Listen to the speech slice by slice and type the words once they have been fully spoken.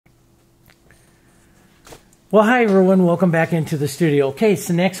Well, hi everyone, welcome back into the studio. Okay, it's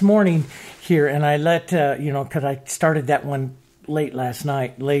the next morning here, and I let, because I started that one late last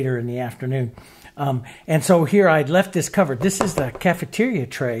night, later in the afternoon. And so here I'd left this covered. This is the cafeteria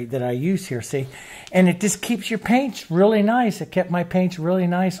tray that I use here, see? And it just keeps your paints really nice. It kept my paints really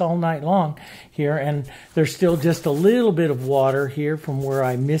nice all night long here, and there's still just a little bit of water here from where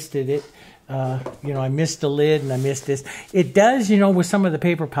I misted it. I missed the lid and I missed this. It does, with some of the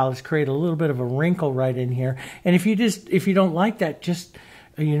paper palettes, create a little bit of a wrinkle right in here. And if you don't like that, just,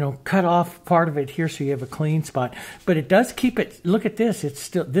 cut off part of it here so you have a clean spot. But it does keep it, look at this,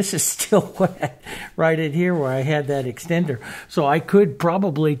 this is still wet right in here where I had that extender. So I could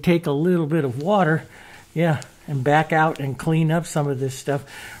probably take a little bit of water, and back out and clean up some of this stuff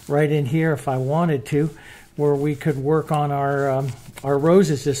right in here if I wanted to, where we could work on our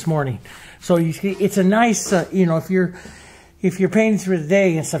roses this morning. So you see, it's a nice, if you're painting through the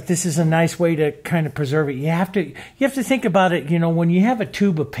day and stuff, this is a nice way to kind of preserve it. You have to think about it. When you have a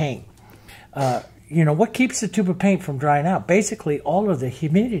tube of paint, what keeps the tube of paint from drying out? Basically, all of the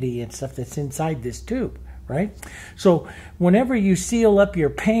humidity and stuff that's inside this tube, right? So whenever you seal up your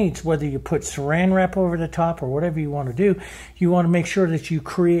paints, whether you put saran wrap over the top or whatever you want to do, you want to make sure that you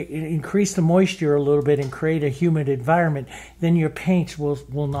increase the moisture a little bit and create a humid environment. Then your paints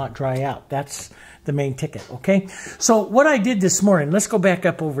will not dry out. That's the main ticket, okay? So what I did this morning, let's go back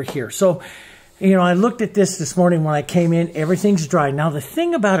up over here. So, I looked at this morning when I came in. Everything's dry. Now, the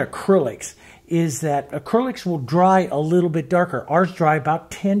thing about acrylics is that acrylics will dry a little bit darker. Ours dry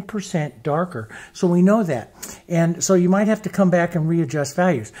about 10% darker. So we know that. And so you might have to come back and readjust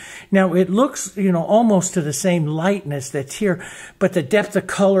values. Now it looks, almost to the same lightness that's here, but the depth of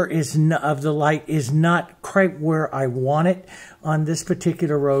color of the light is not quite where I want it on this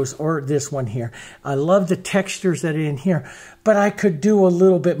particular rose or this one here. I love the textures that are in here, but I could do a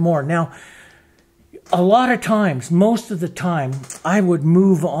little bit more. Now, a lot of times, most of the time, I would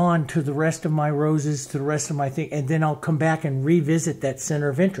move on to the rest of my roses, to the rest of my thing, and then I'll come back and revisit that center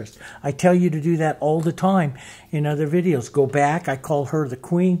of interest. I tell you to do that all the time in other videos. Go back. I call her the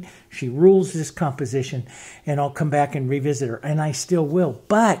queen. She rules this composition, and I'll come back and revisit her, and I still will.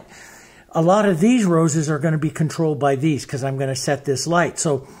 But a lot of these roses are going to be controlled by these because I'm going to set this light.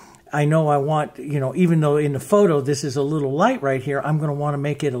 So I know I want, even though in the photo this is a little light right here, I'm going to want to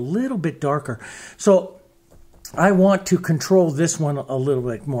make it a little bit darker. So I want to control this one a little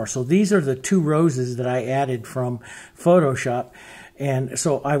bit more. So these are the two roses that I added from Photoshop. And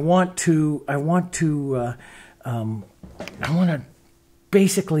so I want to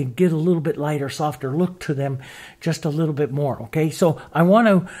basically get a little bit lighter, softer look to them just a little bit more, okay? So I want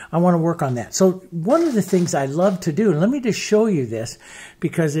to work on that. So one of the things I love to do, and let me just show you this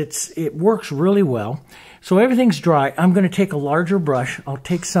because it works really well. So everything's dry. I'm going to take a larger brush. I'll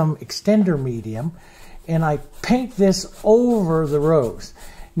take some extender medium, and I paint this over the rose.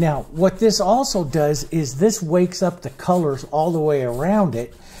 Now, what this also does is this wakes up the colors all the way around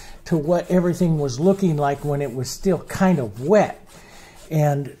it to what everything was looking like when it was still kind of wet.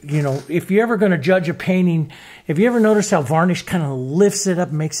 And, if you're ever going to judge a painting, have you ever noticed how varnish kind of lifts it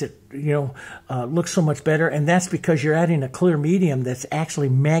up, makes it, look so much better? And that's because you're adding a clear medium that's actually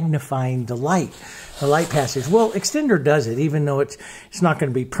magnifying the light passage. Well, extender does it, even though it's not going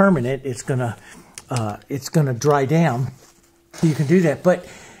to be permanent. It's going to dry down. You can do that. But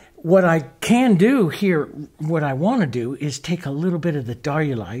what I can do here, what I want to do is take a little bit of the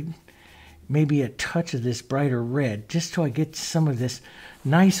Diarylide, maybe a touch of this brighter red, just so I get some of this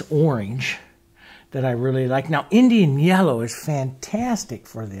nice orange that I really like. Now, Indian Yellow is fantastic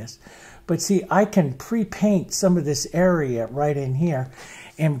for this, but see, I can pre-paint some of this area right in here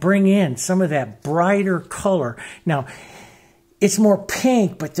and bring in some of that brighter color. Now, it's more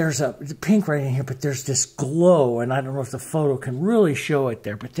pink, but there's a pink right in here, but there's this glow, and I don't know if the photo can really show it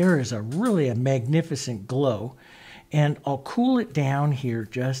there, but there is really a magnificent glow. And I'll cool it down here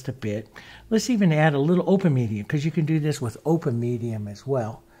just a bit. Let's even add a little open medium, because you can do this with open medium as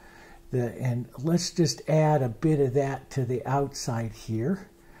well. And let's just add a bit of that to the outside here.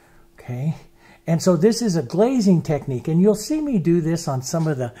 Okay. And so this is a glazing technique, and you'll see me do this on some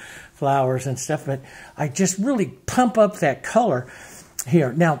of the flowers and stuff, but I just really pump up that color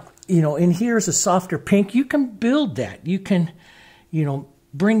here. Now, in here's a softer pink. You can build that. You can,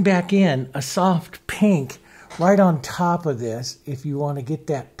 bring back in a soft pink right on top of this if you want to get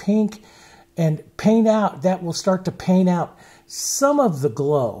that pink and paint out. That will start to paint out some of the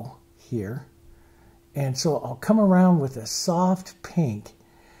glow here. And so I'll come around with a soft pink.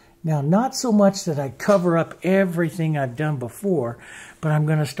 Now, not so much that I cover up everything I've done before, but I'm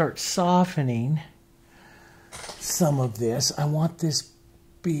going to start softening some of this. I want this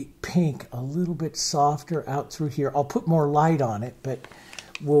pink a little bit softer out through here. I'll put more light on it, but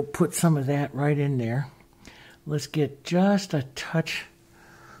we'll put some of that right in there. Let's get just a touch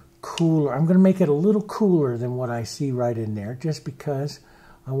cooler. I'm going to make it a little cooler than what I see right in there, just because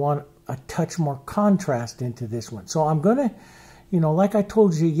I want a touch more contrast into this one. So I'm going to, you know, like I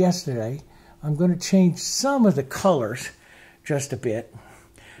told you yesterday, I'm going to change some of the colors just a bit,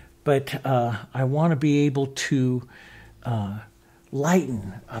 but I want to be able to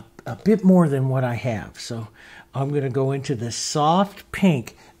lighten a bit more than what I have. So I'm going to go into the soft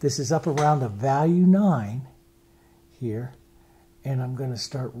pink. This is up around a value 9 here, and I'm going to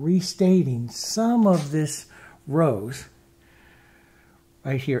start restating some of this rose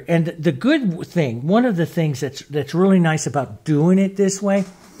right here. And the good thing, one of the things that's really nice about doing it this way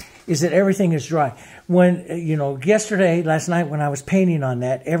is that everything is dry. When, you know, last night when I was painting on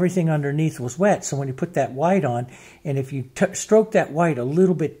that, everything underneath was wet. So when you put that white on, and if you stroke that white a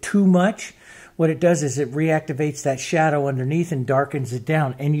little bit too much, what it does is it reactivates that shadow underneath and darkens it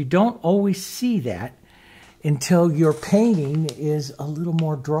down. And you don't always see that until your painting is a little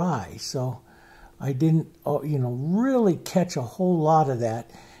more dry. So I didn't, you know, really catch a whole lot of that.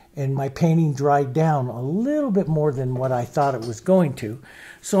 And my painting dried down a little bit more than what I thought it was going to.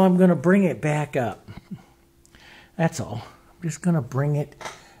 So I'm going to bring it back up. That's all. I'm just going to bring it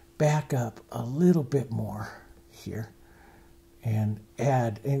back up a little bit more here and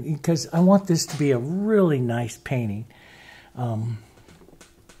add, and because I want this to be a really nice painting. And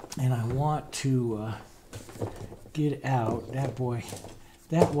I want to get out, that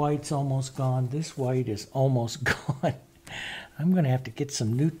white's almost gone. This white is almost gone. I'm going to have to get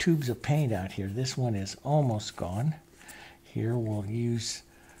some new tubes of paint out here. This one is almost gone. Here we'll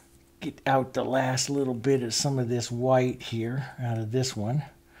get out the last little bit of some of this white here out of this one.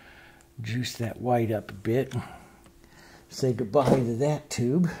 Juice that white up a bit. Say goodbye to that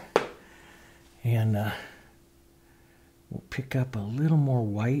tube. And we'll pick up a little more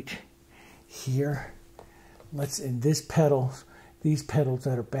white here. And these petals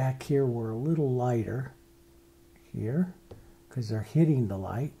that are back here were a little lighter here, because they're hitting the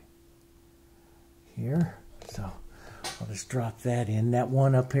light here. So I'll just drop that in. That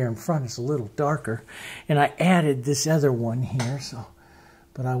one up here in front is a little darker. And I added this other one here,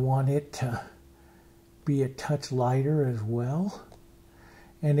 but I want it to be a touch lighter as well.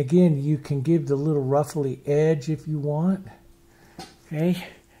 And again, you can give the little ruffly edge if you want. Okay,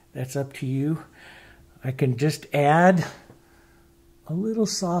 that's up to you. I can just add a little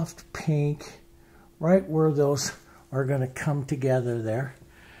soft pink right where those are going to come together there.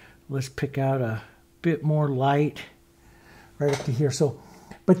 Let's pick out a bit more light right up to here.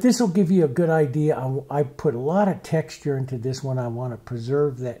 But this will give you a good idea. I put a lot of texture into this one. I want to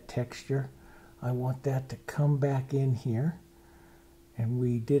preserve that texture. I want that to come back in here. And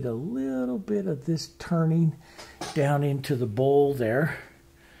we did a little bit of this turning down into the bowl there.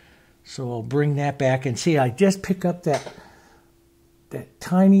 So I'll bring that back and see, I just pick up that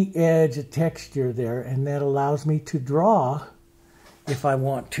tiny edge of texture there, and that allows me to draw, if I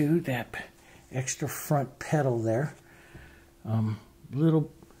want to, that extra front petal there.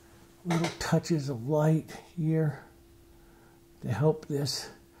 Little touches of light here to help this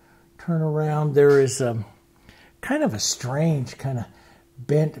turn around. There is kind of a strange kind of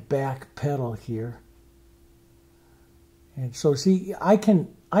bent back petal here. And so see, I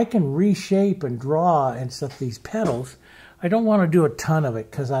can reshape and draw and stuff these petals. I don't want to do a ton of it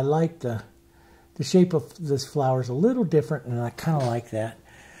because I like the shape of this flower is a little different, and I kind of like that.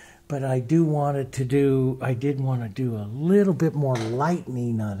 But I did want to do a little bit more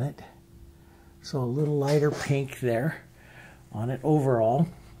lightening on it. So a little lighter pink there on it overall.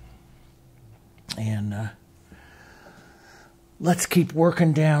 And let's keep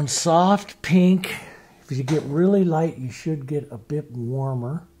working down soft pink. If you get really light, you should get a bit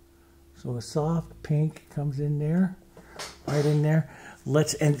warmer. So a soft pink comes in there, right in there.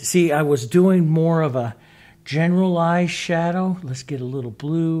 And see, I was doing more of a generalized shadow. Let's get a little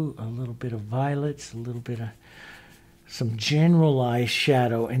blue, a little bit of violets, a little bit of some generalized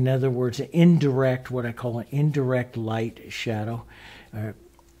shadow. In other words, an indirect, what I call an indirect light shadow.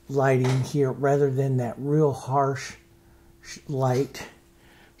 Lighting here rather than that real harsh light.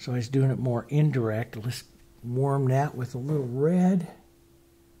 So I was doing it more indirect. Let's warm that with a little red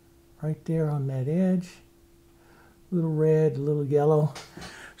right there on that edge. A little red, a little yellow.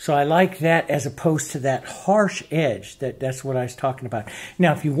 So I like that as opposed to that harsh edge. That's what I was talking about.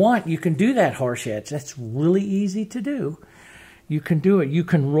 Now, if you want, you can do that harsh edge. That's really easy to do. You can do it. You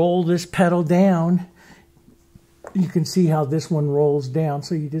can roll this petal down. You can see how this one rolls down.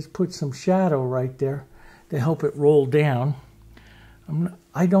 So you just put some shadow right there to help it roll down.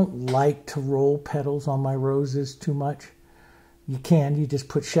 I don't like to roll petals on my roses too much. You can, you just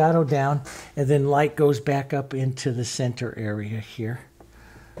put shadow down and then light goes back up into the center area here.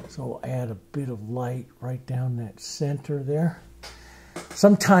 So I'll add a bit of light right down that center there.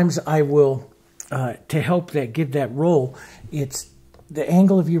 Sometimes I will, to help that give that roll, it's the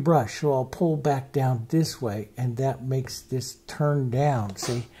angle of your brush. So I'll pull back down this way and that makes this turn down,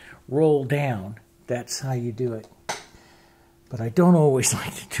 see, roll down. That's how you do it. But I don't always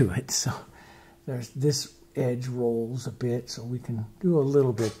like to do it, so there's this edge rolls a bit, so we can do a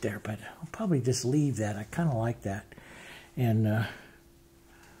little bit there, but I'll probably just leave that. I kind of like that. And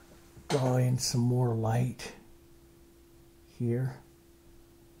draw in some more light here.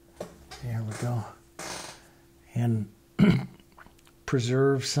 There we go. And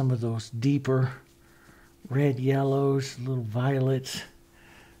preserve some of those deeper red yellows, little violets,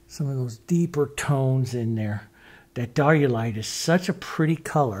 some of those deeper tones in there. That Diarylide is such a pretty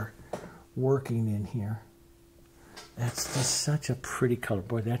color working in here. That's just such a pretty color.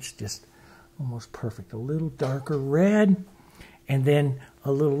 Boy, that's just almost perfect. A little darker red and then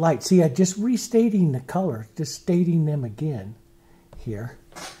a little light. See, I'm just restating the color, just stating them again here.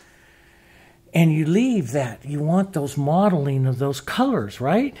 And you leave that. You want those modeling of those colors,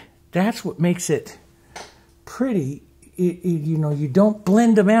 right? That's what makes it pretty. You know, you don't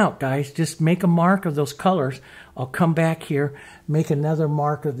blend them out, guys. Just make a mark of those colors. I'll come back here, make another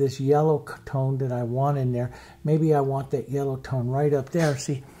mark of this yellow tone that I want in there. Maybe I want that yellow tone right up there.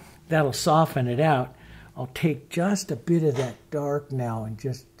 See, that'll soften it out. I'll take just a bit of that dark now and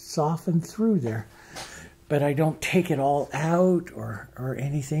just soften through there. But I don't take it all out or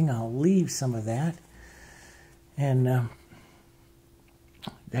anything. I'll leave some of that. And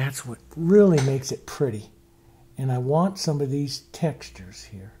that's what really makes it pretty. And I want some of these textures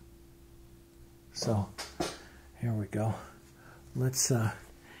here. So here we go. Let's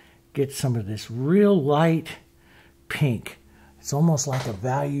get some of this real light pink. It's almost like a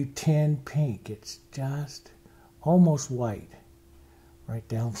value 10 pink. It's just almost white. Right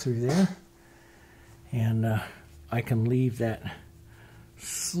down through there. And I can leave that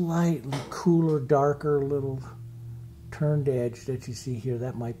slightly cooler, darker little turned edge that you see here.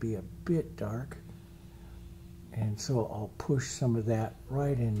 That might be a bit dark. And so I'll push some of that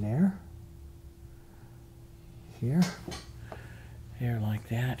right in there. Here. There like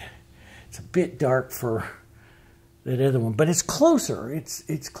that. It's a bit dark for that other one, but it's closer.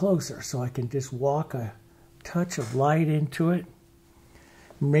 It's closer, so I can just walk a touch of light into it.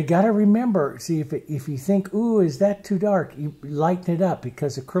 You got to remember, see, if you think, ooh, is that too dark? You lighten it up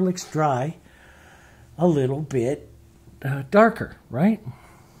because acrylics dry a little bit darker, right?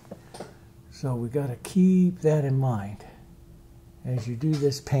 So we got to keep that in mind. As you do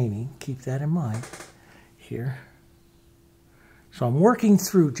this painting, keep that in mind here. So I'm working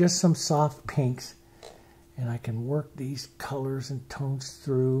through just some soft pinks, and I can work these colors and tones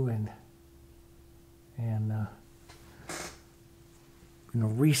through and you know,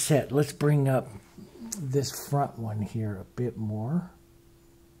 reset. Let's bring up this front one here a bit more.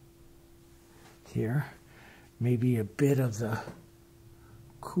 Here. Maybe a bit of the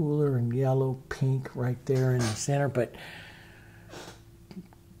cooler and yellow pink right there in the center, but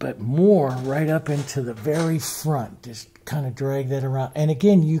more right up into the very front. Just kind of drag that around. And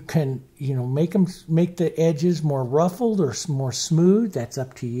again, you can, you know, make the edges more ruffled or more smooth. That's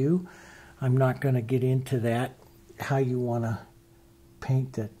up to you. I'm not going to get into that, how you want to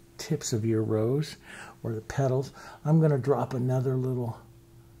paint the tips of your rose or the petals. I'm going to drop another little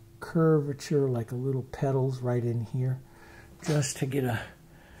curvature, like a little petals right in here, just to get a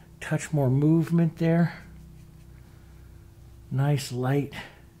touch more movement there. Nice light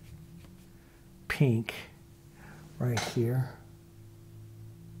pink right here.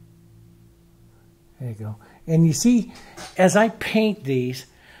 There you go. And you see, as I paint these,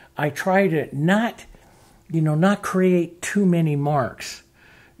 I try to not create too many marks.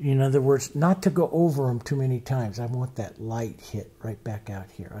 In other words, not to go over them too many times. I want that light hit right back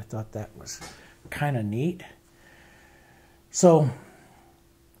out here. I thought that was kind of neat. So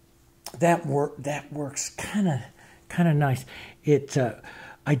that works kind of nice.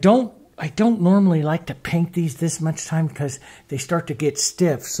 I don't normally like to paint these this much time because they start to get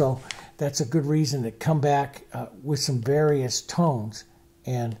stiff. So that's a good reason to come back with some various tones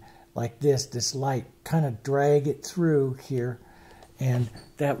and like this light, kind of drag it through here, and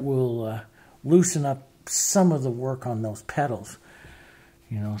that will loosen up some of the work on those petals.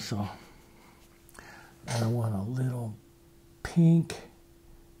 You know, so I want a little pink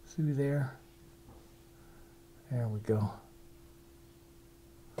through there. There we go.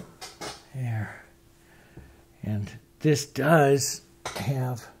 There. And this does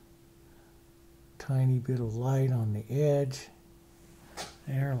have a tiny bit of light on the edge.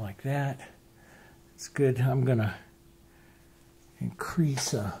 There, like that. It's good. I'm going to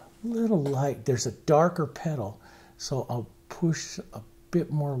increase a little light. There's a darker petal, so I'll push a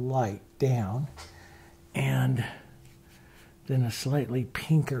bit more light down, and then a slightly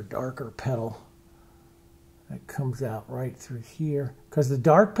pinker, darker petal that comes out right through here. Because the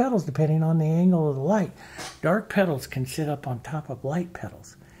dark petals, depending on the angle of the light, dark petals can sit up on top of light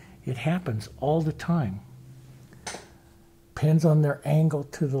petals. It happens all the time. Depends on their angle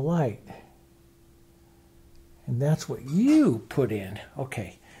to the light. And that's what you put in.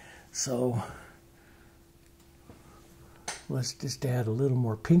 Okay, so let's just add a little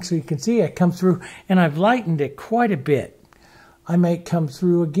more pink so you can see it come through. And I've lightened it quite a bit. I may come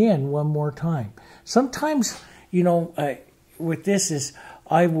through again one more time. Sometimes, you know, with this is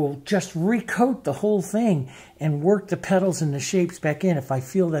I will just recoat the whole thing and work the petals and the shapes back in. If I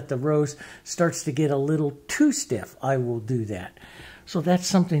feel that the rose starts to get a little too stiff, I will do that. So that's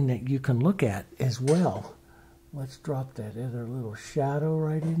something that you can look at as well. Let's drop that other little shadow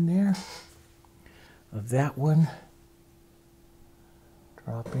right in there of that one.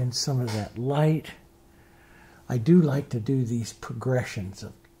 Drop in some of that light. I do like to do these progressions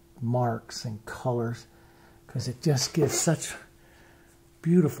of marks and colors because it just gives such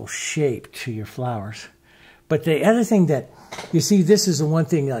beautiful shape to your flowers. But the other thing that, you see, this is the one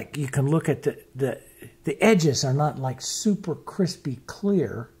thing, like you can look at the edges are not like super crispy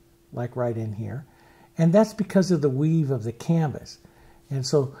clear, like right in here. And that's because of the weave of the canvas. And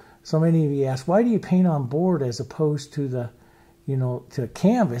so many of you ask, why do you paint on board as opposed to the, you know, to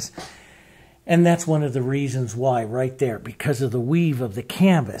canvas? And that's one of the reasons why, right there, because of the weave of the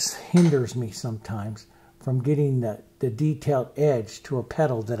canvas hinders me sometimes from getting the detailed edge to a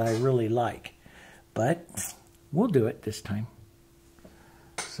petal that I really like. But we'll do it this time.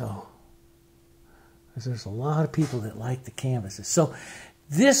 So, because there's a lot of people that like the canvases. So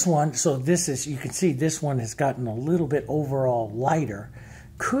this one, so this is, you can see this one has gotten a little bit overall lighter.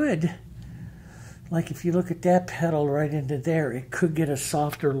 Could, like if you look at that petal right into there, it could get a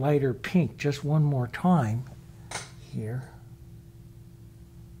softer, lighter pink just one more time here.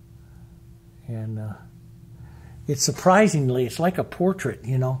 And it's surprisingly, it's like a portrait,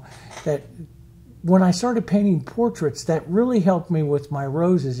 you know, that when I started painting portraits, that really helped me with my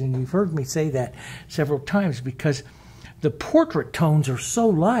roses. And you've heard me say that several times because the portrait tones are so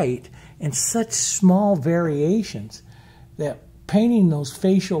light and such small variations that painting those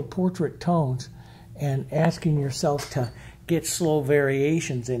facial portrait tones and asking yourself to get slow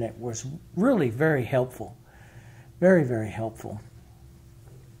variations in it was really very helpful. Very, very helpful.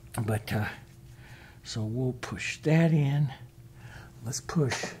 But, so we'll push that in. Let's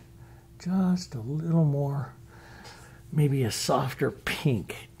push just a little more, maybe a softer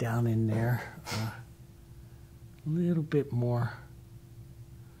pink down in there. A little bit more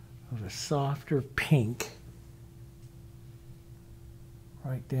of a softer pink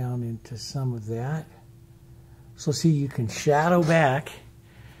right down into some of that. So see, you can shadow back,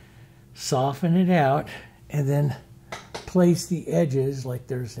 soften it out, and then place the edges, like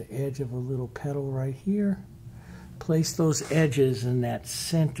there's the edge of a little petal right here. Place those edges in that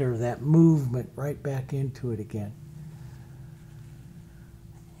center, that movement right back into it again.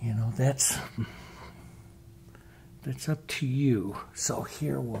 You know, that's up to you. So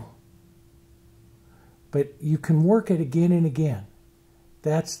here we'll, but you can work it again and again.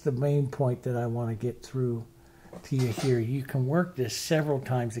 That's the main point that I want to get through to you here. You can work this several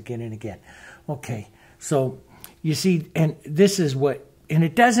times again and again. Okay, so you see, and this is what, and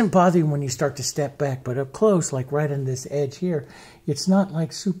it doesn't bother you when you start to step back, but up close, like right on this edge here, it's not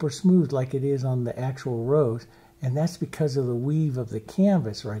like super smooth like it is on the actual rose, and that's because of the weave of the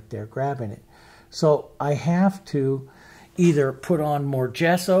canvas right there, grabbing it. So I have to either put on more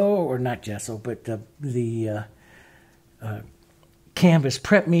gesso, or not gesso, but the canvas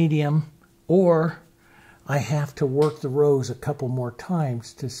prep medium, or I have to work the rose a couple more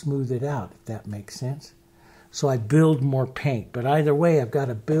times to smooth it out, if that makes sense. So I build more paint. But either way, I've got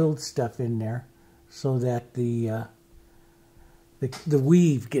to build stuff in there so that the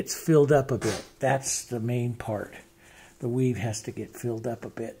weave gets filled up a bit. That's the main part. The weave has to get filled up a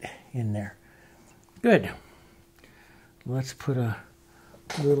bit in there. Good. Let's put a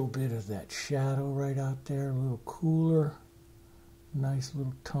little bit of that shadow right out there, a little cooler. Nice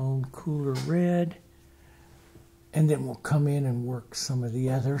little tone, cooler red. And then we'll come in and work some of the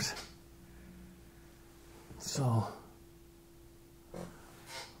others. So,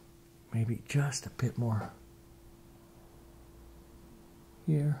 maybe just a bit more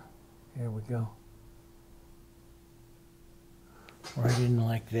here. There we go. right in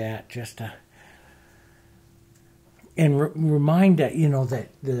like that, just to, and remind that, you know, that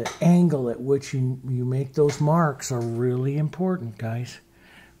the angle at which you make those marks are really important, guys.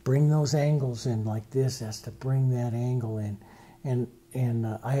 Bring those angles in like this as to bring that angle in. And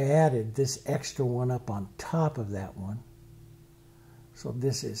I added this extra one up on top of that one. So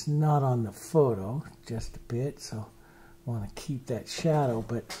this is not on the photo, just a bit. So I want to keep that shadow,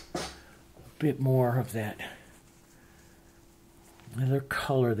 but a bit more of that other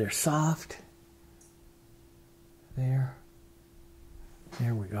color there. Soft. There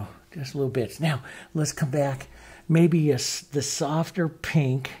we go, just little bits. Now let's come back, maybe the softer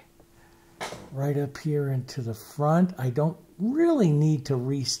pink right up here into the front. I don't really need to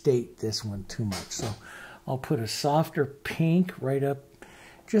restate this one too much, so I'll put a softer pink right up,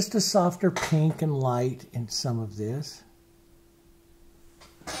 just a softer pink and light in some of this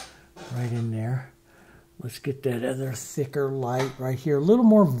right in there. Let's get that other thicker light right here, a little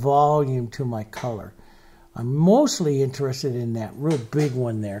more volume to my color. I'm mostly interested in that real big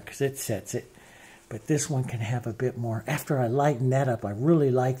one there because it sets it. But this one can have a bit more. After I lighten that up, I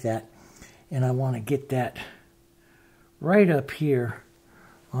really like that. And I want to get that right up here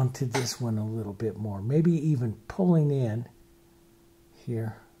onto this one a little bit more. Maybe even pulling in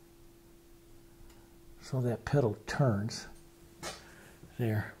here so that petal turns.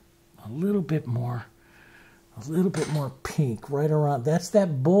 There. A little bit more pink right around. That's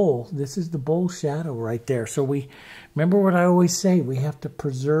that bowl. This is the bowl shadow right there. So we, remember what I always say, we have to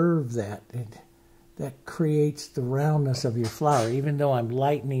preserve that. That creates the roundness of your flower, even though I'm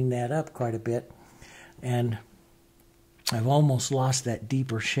lightening that up quite a bit. And I've almost lost that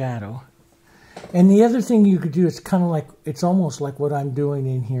deeper shadow. And the other thing you could do, it's kind of like, it's almost like what I'm doing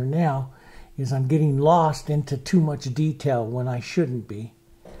in here now, is I'm getting lost into too much detail when I shouldn't be.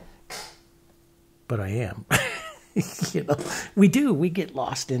 But I am. You know, we get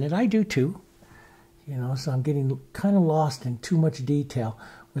lost in it. I do too. You know, so I'm getting kind of lost in too much detail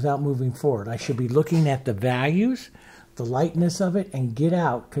without moving forward. I should be looking at the values, the lightness of it, and get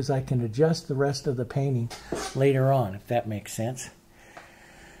out, because I can adjust the rest of the painting later on, if that makes sense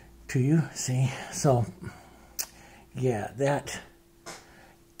to you. See? So, yeah, that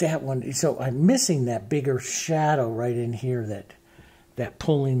one. So I'm missing that bigger shadow right in here, that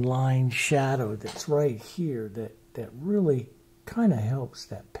pulling line shadow that's right here, that really kind of helps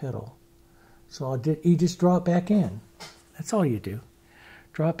that petal. So you just draw it back in. That's all you do.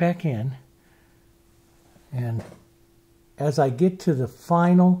 Draw it back in. And as I get to the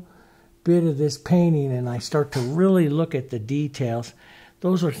final bit of this painting and I start to really look at the details,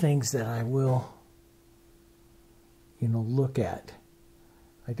 those are things that I will, you know, look at.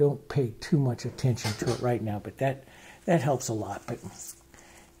 I don't pay too much attention to it right now, but that helps a lot. But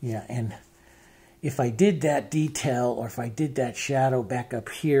yeah, and if I did that detail, or if I did that shadow back up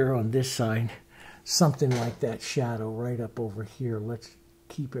here on this side, something like that shadow right up over here, let's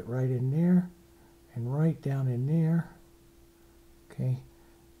keep it right in there and right down in there. Okay,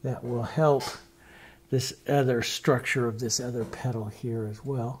 that will help this other structure of this other petal here as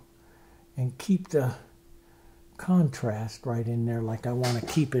well, and keep the contrast right in there like I want to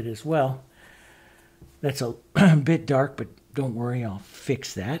keep it as well. That's a bit dark, but don't worry, I'll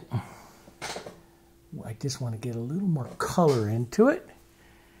fix that. I just want to get a little more color into it.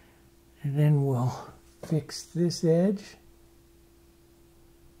 And then we'll fix this edge.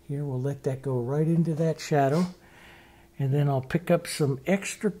 Here, we'll let that go right into that shadow. And then I'll pick up some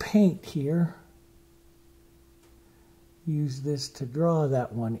extra paint here. Use this to draw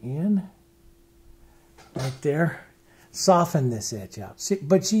that one in. Right there. Soften this edge out.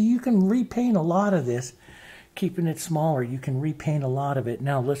 But see, you can repaint a lot of this. Keeping it smaller, you can repaint a lot of it.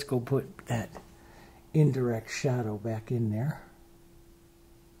 Now let's go put that indirect shadow back in there.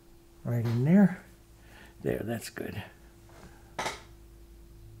 Right in there. There, that's good.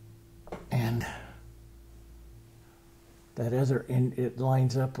 And that other, it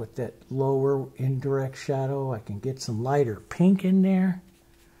lines up with that lower indirect shadow. I can get some lighter pink in there.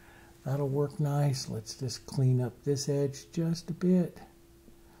 That'll work nice. Let's just clean up this edge just a bit.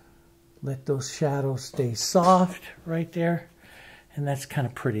 Let those shadows stay soft right there. And that's kind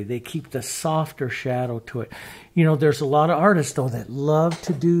of pretty. They keep the softer shadow to it. You know, there's a lot of artists, though, that love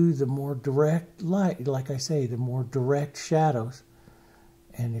to do the more direct light, like I say, the more direct shadows.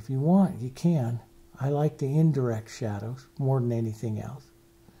 And if you want, you can. I like the indirect shadows more than anything else.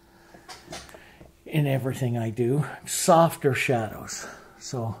 In everything I do, softer shadows.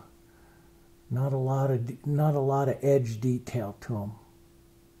 So not a lot of edge detail to them.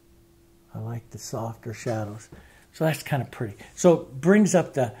 I like the softer shadows. So that's kind of pretty. So it brings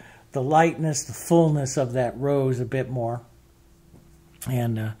up the lightness, the fullness of that rose a bit more.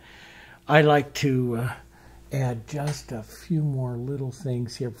 And I like to add just a few more little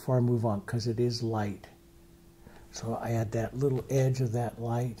things here before I move on, because it is light. So I add that little edge of that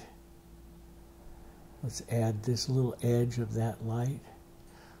light. Let's add this little edge of that light.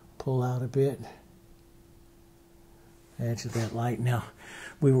 Pull out a bit. Edge of that light. Now,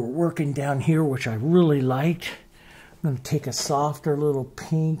 we were working down here, which I really liked. I'm going to take a softer little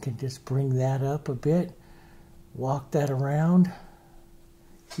pink and just bring that up a bit. Walk that around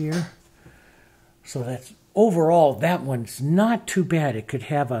here. So that's overall, that one's not too bad. It could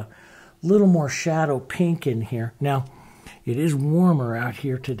have a little more shadow pink in here. Now, it is warmer out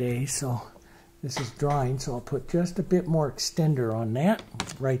here today, so this is drying, so I'll put just a bit more extender on that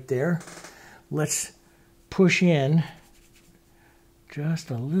right there. Let's push in just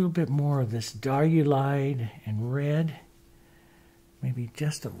a little bit more of this Diarylide and red. Maybe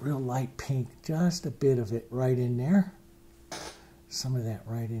just a real light pink, just a bit of it right in there. Some of that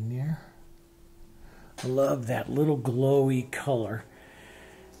right in there. I love that little glowy color.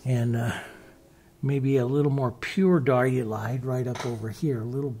 And maybe a little more pure Diarylide right up over here, a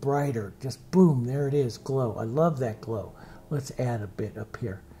little brighter. Just boom, there it is, glow. I love that glow. Let's add a bit up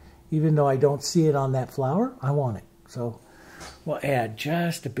here. Even though I don't see it on that flower, I want it. So we'll add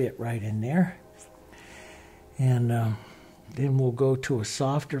just a bit right in there. And then we'll go to a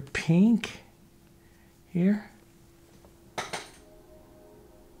softer pink here.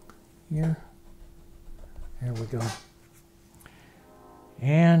 Here. There we go.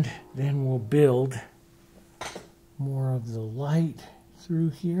 And then we'll build more of the light through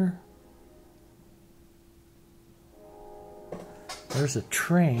here. There's a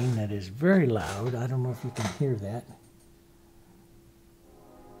train that is very loud. I don't know if you can hear that.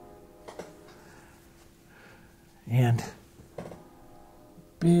 And a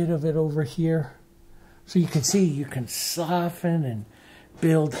bit of it over here. So you can see you can soften and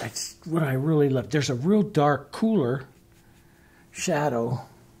build. That's what I really love. There's a real dark, cooler shadow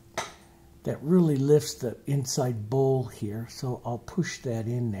that really lifts the inside bowl here, so I'll push that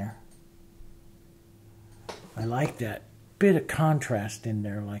in there. I like that bit of contrast in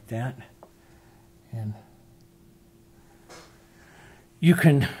there like that. And you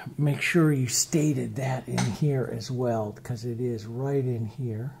can make sure you stated that in here as well, because it is right in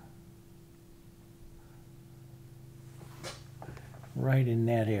here, right in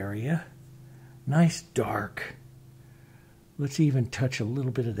that area. Nice dark. Let's even touch a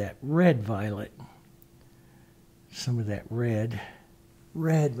little bit of that red violet. Some of that red,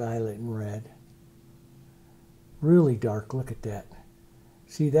 violet, and red. Really dark, look at that.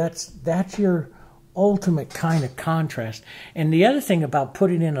 See, that's your ultimate kind of contrast. And the other thing about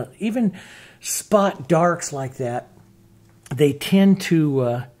putting in even spot darks like that, they tend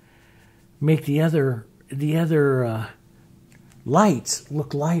to make the other lights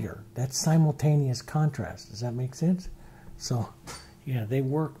look lighter. That's simultaneous contrast. Does that make sense? So, yeah, they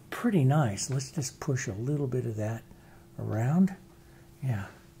work pretty nice. Let's just push a little bit of that around. Yeah.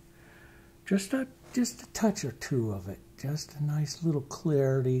 Just a touch or two of it. Just a nice little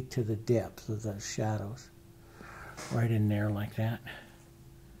clarity to the depth of the shadows. Right in there like that.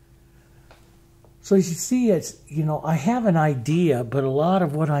 So as you see, it's, you know, I have an idea, but a lot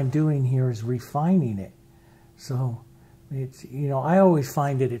of what I'm doing here is refining it. So it's, you know, I always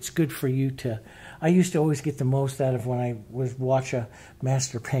find that it's good for you to, I used to always get the most out of when I was watch a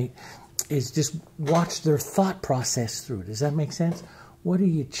master paint, is just watch their thought process through. Does that make sense? What are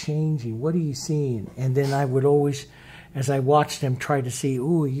you changing? What are you seeing? And then I would always, as I watched them, try to see,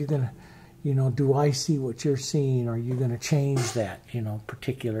 oh, you're going to, you know, do I see what you're seeing? Or are you going to change that, you know,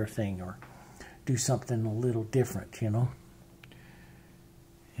 particular thing, or do something a little different, you know?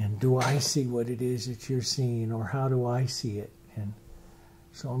 And do I see what it is that you're seeing, or how do I see it? And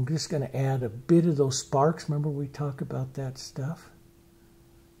so I'm just going to add a bit of those sparks. Remember we talked about that stuff?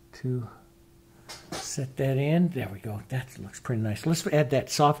 To set that in. There we go. That looks pretty nice. Let's add that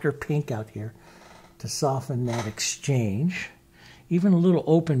softer pink out here to soften that exchange. Even a little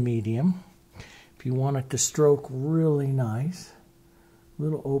open medium. If you want it to stroke really nice.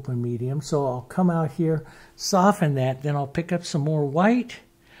 Little open medium. So I'll come out here, soften that, then I'll pick up some more white.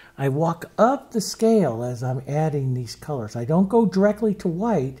 I walk up the scale as I'm adding these colors. I don't go directly to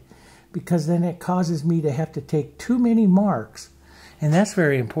white, because then it causes me to have to take too many marks. And that's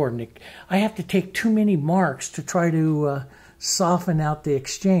very important. I have to take too many marks to try to soften out the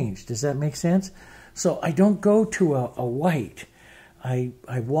exchange. Does that make sense? So I don't go to a white. I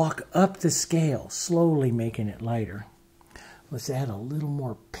walk up the scale, slowly making it lighter. Let's add a little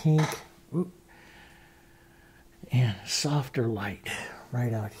more pink. Ooh. And softer light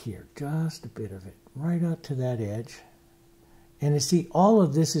right out here. Just a bit of it. Right out to that edge. And you see, all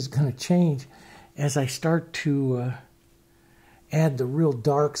of this is going to change as I start to add the real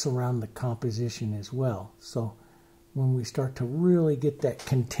darks around the composition as well. So when we start to really get that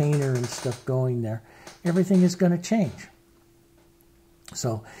container and stuff going there, everything is going to change.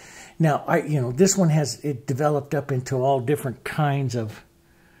 So now, this one it developed up into all different kinds of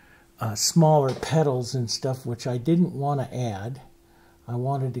smaller petals and stuff, which I didn't want to add. I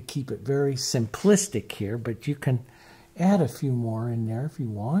wanted to keep it very simplistic here, but you can add a few more in there if you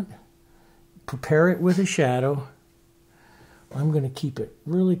want. Prepare it with a shadow. I'm going to keep it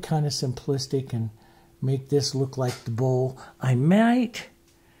really kind of simplistic and make this look like the bowl. I might,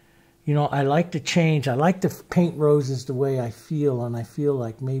 I like to change. I like to paint roses the way I feel, and I feel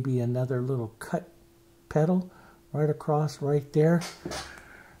like maybe another little cut petal right across right there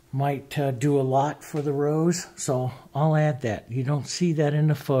might do a lot for the rose. So I'll add that. You don't see that in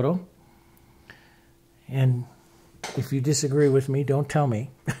the photo. And if you disagree with me, don't tell me.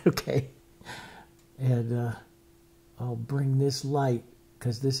 Okay. And I'll bring this light,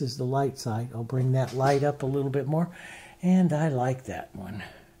 because this is the light side. I'll bring that light up a little bit more. And I like that one.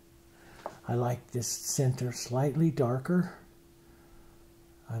 I like this center slightly darker.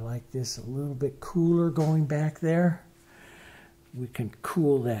 I like this a little bit cooler going back there. We can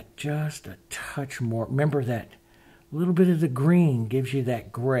cool that just a touch more. Remember that little bit of the green gives you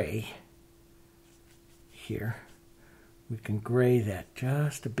that gray here. We can gray that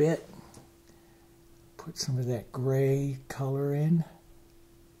just a bit. Put some of that gray color in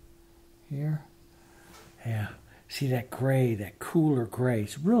here. Yeah, see that gray, that cooler gray.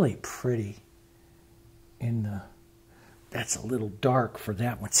 It's really pretty. That's a little dark for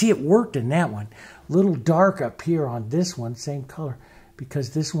that one. See, it worked in that one. A little dark up here on this one, same color, because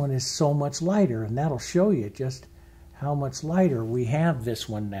this one is so much lighter, and that'll show you just how much lighter we have this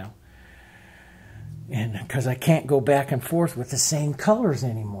one now. And because I can't go back and forth with the same colors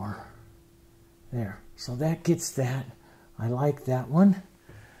anymore. There. So that gets that. I like that one.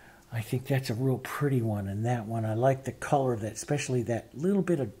 I think that's a real pretty one. And that one, I like the color, that, especially that little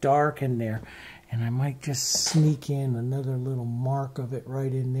bit of dark in there. And I might just sneak in another little mark of it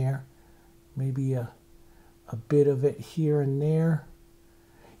right in there. Maybe a bit of it here and there.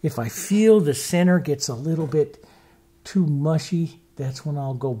 If I feel the center gets a little bit too mushy, that's when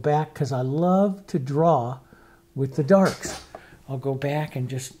I'll go back, because I love to draw with the darks. I'll go back and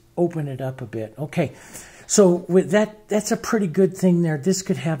just open it up a bit. Okay, so with that, that's a pretty good thing there. This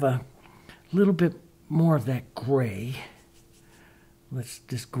could have a little bit more of that gray. Let's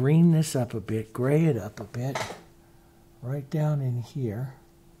just green this up a bit, gray it up a bit, right down in here.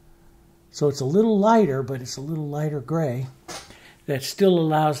 So it's a little lighter, but it's a little lighter gray. That still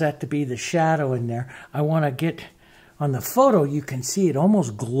allows that to be the shadow in there. I want to get, on the photo, you can see it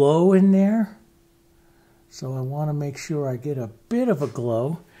almost glow in there. So I want to make sure I get a bit of a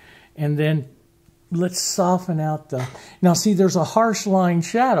glow. And then let's soften out the... Now see, there's a harsh line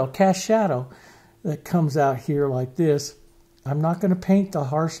shadow, cast shadow, that comes out here like this. I'm not going to paint the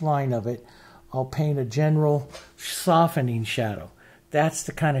harsh line of it. I'll paint a general softening shadow. That's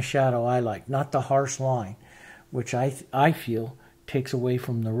the kind of shadow I like, not the harsh line, which I feel takes away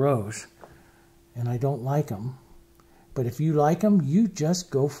from the rose. And I don't like them. But if you like them, you just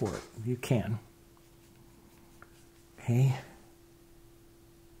go for it. You can. Okay.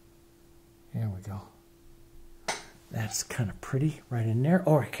 There we go. That's kind of pretty right in there.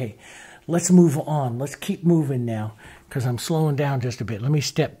 Okay, let's move on. Let's keep moving now, because I'm slowing down just a bit. Let me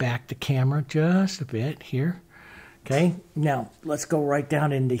step back the camera just a bit here. Okay, now let's go right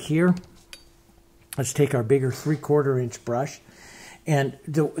down into here. Let's take our bigger 3/4 inch brush. And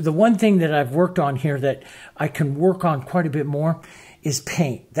the one thing that I've worked on here that I can work on quite a bit more is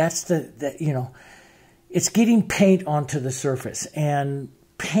paint. That's it's getting paint onto the surface. And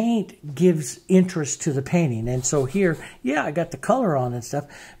paint gives interest to the painting. And so here, yeah, I got the color on and stuff,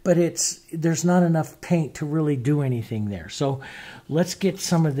 but there's not enough paint to really do anything there. So let's get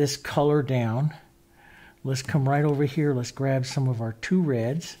some of this color down. Let's come right over here. Let's grab some of our 2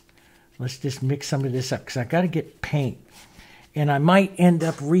 reds. Let's just mix some of this up, because I got to get paint. And I might end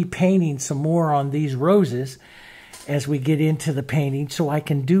up repainting some more on these roses as we get into the painting, so I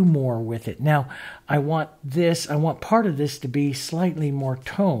can do more with it. Now, I want part of this to be slightly more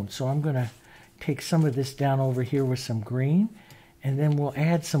toned, so I'm going to take some of this down over here with some green, and then we'll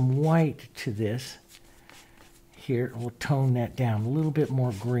add some white to this. Here, we'll tone that down, a little bit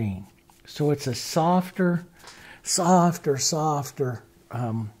more green. So it's a softer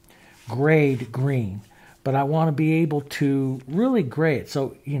grayed green. But I want to be able to really gray it.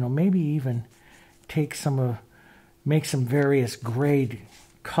 So, maybe even make some various grayed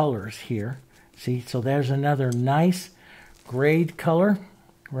colors here. See, so there's another nice grayed color,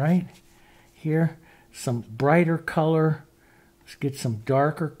 right? Here, some brighter color. Let's get some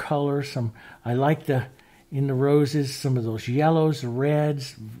darker color. I like in the roses, some of those yellows, the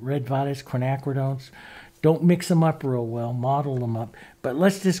reds, red violets, quinacridones. Don't mix them up real well, model them up. But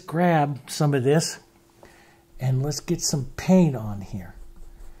let's just grab some of this and let's get some paint on here.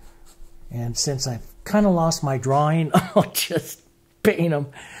 And since I've kind of lost my drawing, I'll just paint them.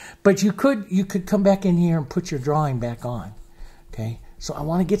 But you could come back in here and put your drawing back on. Okay, so I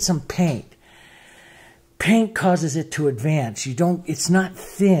want to get some paint. Paint causes it to advance. It's not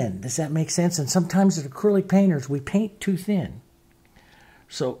thin. Does that make sense? And sometimes as acrylic painters, we paint too thin.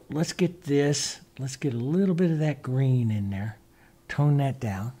 So let's get this. Let's get a little bit of that green in there. Tone that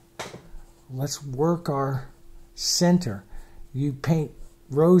down. Let's work our center. You paint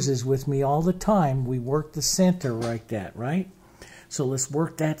roses with me all the time. We work the center like that, right? So let's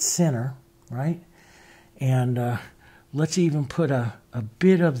work that center, right? And let's even put a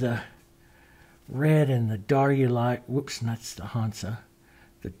bit of the red and the Diarylide, whoops, that's the Hansa,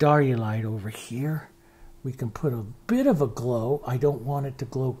 the Diarylide over here. We can put a bit of a glow. I don't want it to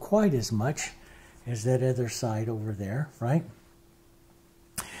glow quite as much as that other side over there, right?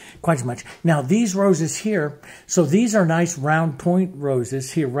 Quite as much. Now these roses here, so these are nice round point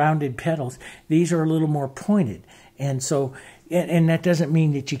roses here, rounded petals. These are a little more pointed. And so, and that doesn't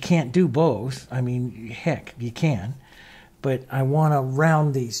mean that you can't do both. I mean, heck, you can. But I want to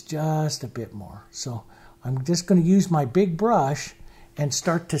round these just a bit more. So I'm just going to use my big brush and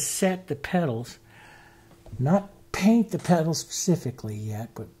start to set the petals. Not paint the petals specifically yet,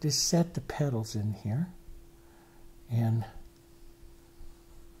 but just set the petals in here. And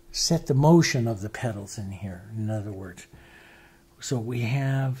set the motion of the petals in here, in other words. So we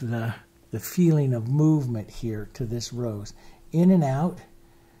have the feeling of movement here to this rose. In and out.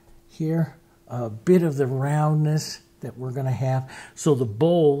 Here, a bit of the roundness that we're going to have. So the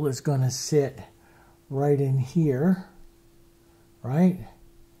bowl is going to sit right in here, right?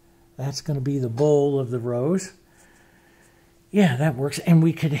 That's going to be the bowl of the rose. Yeah, that works. And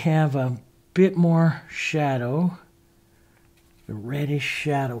we could have a bit more shadow, the reddish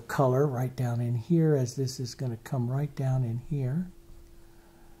shadow color right down in here, as this is going to come right down in here.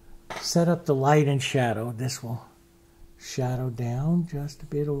 Set up the light and shadow. This will shadow down just a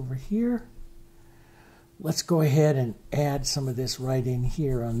bit over here. Let's go ahead and add some of this right in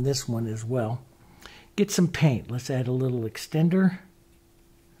here on this one as well. Get some paint. Let's add a little extender.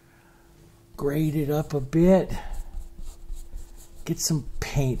 Grade it up a bit. Get some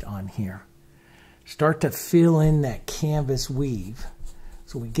paint on here. Start to fill in that canvas weave.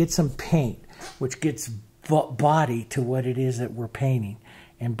 So we get some paint, which gets body to what it is that we're painting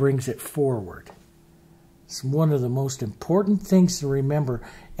and brings it forward. It's one of the most important things to remember,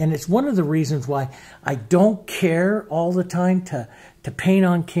 and it's one of the reasons why I don't care all the time to paint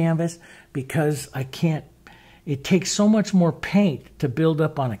on canvas, because I can't. It takes so much more paint to build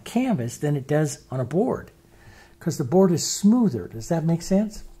up on a canvas than it does on a board, because the board is smoother. Does that make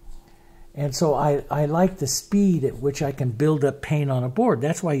sense? And so I like the speed at which I can build up paint on a board.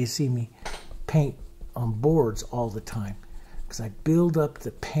 That's why you see me paint on boards all the time, because I build up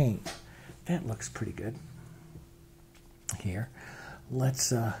the paint. That looks pretty good. Here,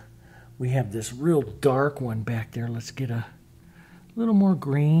 let's we have this real dark one back there. Let's get a little more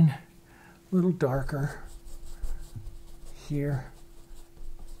green, a little darker here.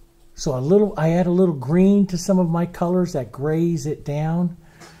 So I add a little green to some of my colors that grays it down.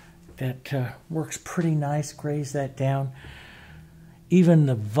 That works pretty nice, grays that down. Even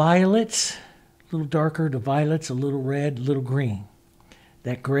the violets, a little darker, the violets, a little red, a little green.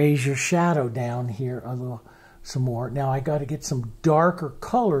 That grays your shadow down here a little. Some more. Now I got to get some darker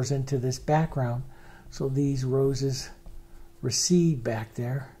colors into this background, so these roses recede back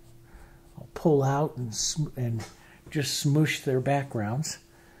there. I'll pull out and just smoosh their backgrounds.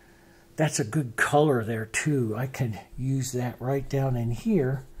 That's a good color there too. I can use that right down in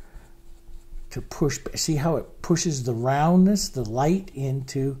here to push. See how it pushes the roundness, the light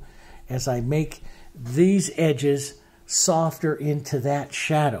into, as I make these edges softer into that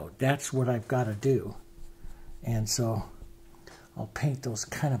shadow. That's what I've got to do. And so I'll paint those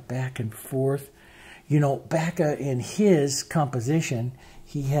kind of back and forth. You know, back in his composition,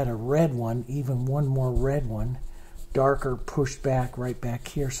 he had a red one, even one more red one, darker, pushed back right back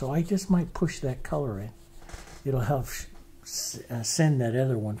here. So I just might push that color in. It'll help send that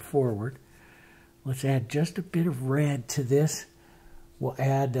other one forward. Let's add just a bit of red to this. We'll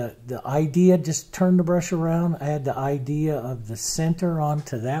add the idea, just turn the brush around, add the idea of the center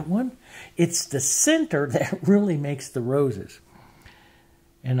onto that one. It's the center that really makes the roses.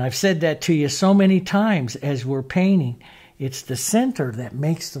 And I've said that to you so many times as we're painting. It's the center that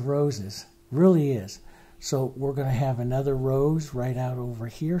makes the roses, really is. So we're going to have another rose right out over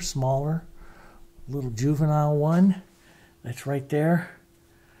here, smaller, little juvenile one. That's right there.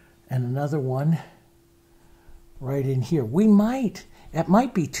 And another one right in here. We might, it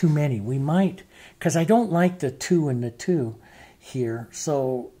might be too many. We might, because I don't like the 2 and the 2 here.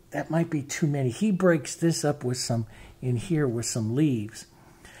 So that might be too many. He breaks this up with some, in here with some leaves.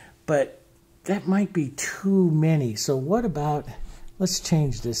 But that might be too many. So what about, let's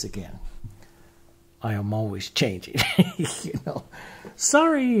change this again. I am always changing, you know.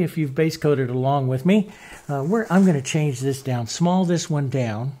 Sorry if you've base coated along with me. I'm going to change this down, small this one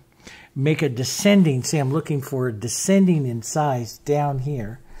down, make a descending. See, I'm looking for a descending in size down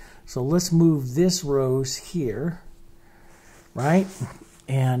here. So let's move this rose here, right?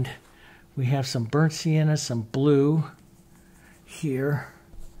 And we have some burnt sienna, some blue here.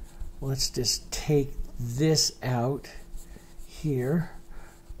 Let's just take this out here.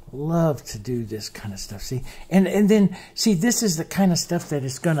 Love to do this kind of stuff, see? And then, see, this is the kind of stuff that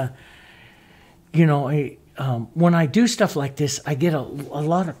is going to, you know, when I do stuff like this, I get a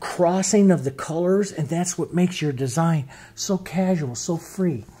lot of crossing of the colors, and that's what makes your design so casual, so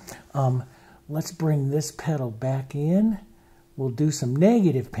free. Let's bring this petal back in. We'll do some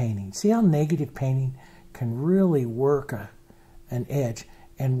negative painting. See how negative painting can really work an edge.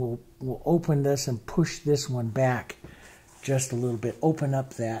 And we'll open this and push this one back just a little bit. Open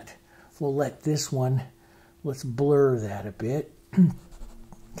up that. We'll let this one, let's blur that a bit.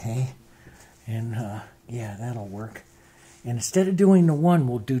 Okay. And yeah, that'll work. And instead of doing the 1,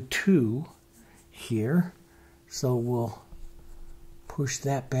 we'll do 2 here. So we'll push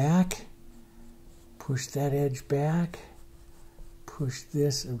that back, push that edge back, push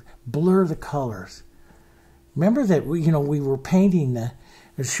this, and blur the colors. Remember that we were painting I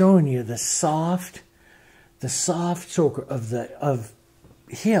was showing you the soft stroke of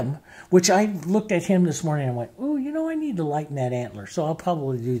him, which I looked at him this morning and I went, oh, you know, I need to lighten that antler, so I'll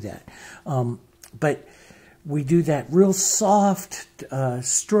probably do that. But we do that real soft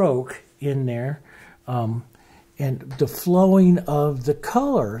stroke in there, and the flowing of the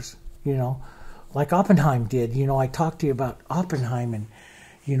colors, you know, like Oppenheim did. You know, I talked to you about Oppenheim, and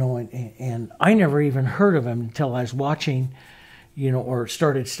you know, and I never even heard of him until I was watching, you know, or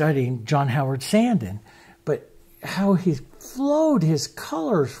started studying John Howard Sandon. But how he flowed his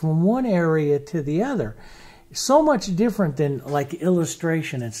colors from one area to the other, so much different than like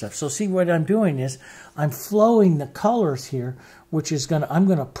illustration and stuff. So see, what I'm doing is I'm flowing the colors here, which is I'm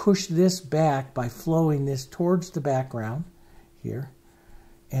gonna push this back by flowing this towards the background here,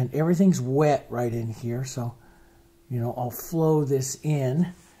 and everything's wet right in here. So, you know, I'll flow this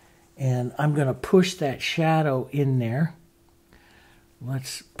in, and I'm gonna push that shadow in there.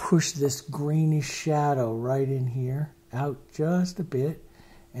 Let's push this greenish shadow right in here, out just a bit,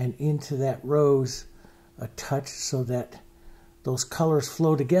 and into that rose a touch, so that those colors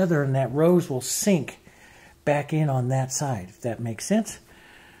flow together and that rose will sink back in on that side, if that makes sense.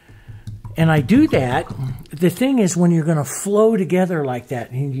 And I do that. The thing is, when you're going to flow together like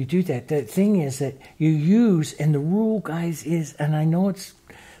that, and you do that, the thing is that you use, and the rule, guys, is, and I know it's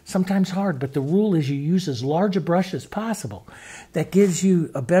sometimes hard, but the rule is you use as large a brush as possible. That gives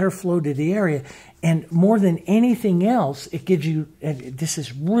you a better flow to the area. And more than anything else, it gives you, and this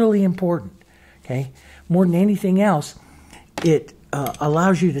is really important, okay? More than anything else, it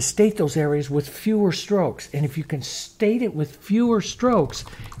allows you to state those areas with fewer strokes. And if you can state it with fewer strokes,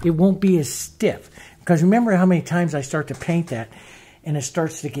 it won't be as stiff. Because remember how many times I start to paint that, and it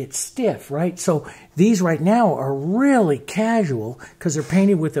starts to get stiff, right? So these right now are really casual because they're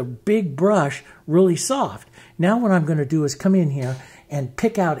painted with a big brush, really soft. Now what I'm going to do is come in here and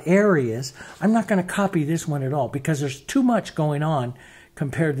pick out areas. I'm not going to copy this one at all because there's too much going on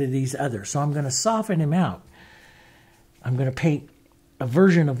compared to these others. So I'm going to soften him out. I'm going to paint a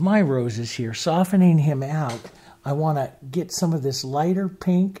version of my roses here, softening him out. I want to get some of this lighter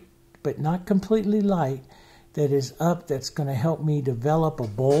pink, but not completely light, that is up, that's going to help me develop a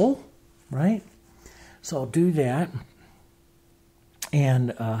bowl, right? So I'll do that.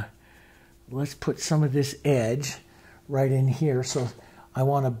 And let's put some of this edge right in here. So I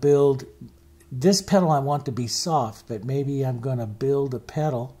want to build, this petal I want to be soft, but maybe I'm going to build a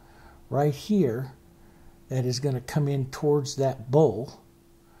petal right here that is going to come in towards that bowl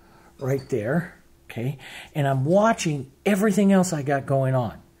right there, okay? And I'm watching everything else I got going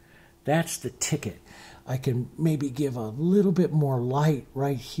on. That's the ticket. I can maybe give a little bit more light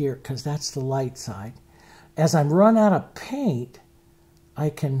right here because that's the light side. As I run out of paint, I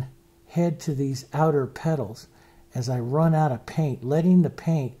can head to these outer petals. As I run out of paint, letting the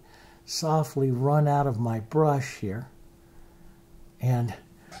paint softly run out of my brush here. and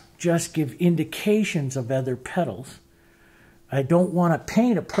just give indications of other petals. I don't want to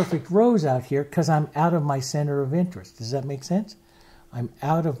paint a perfect rose out here because I'm out of my center of interest. Does that make sense? I'm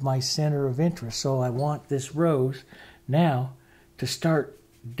out of my center of interest. So I want this rose now to start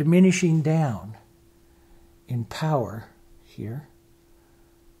diminishing down in power here.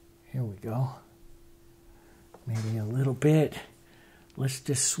 Here we go. Maybe a little bit. Let's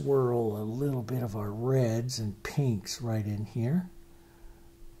just swirl a little bit of our reds and pinks right in here.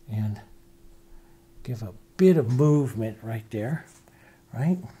 And give a bit of movement right there,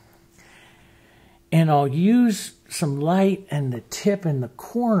 right? And I'll use some light and the tip in the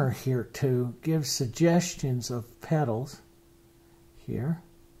corner here to give suggestions of petals here,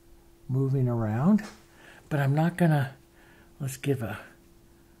 moving around. But I'm not gonna, let's give a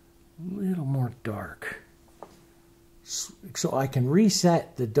little more dark. So I can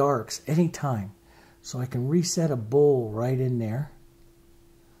reset the darks anytime. So I can reset a bowl right in there,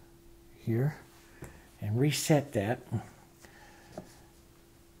 here, and reset that.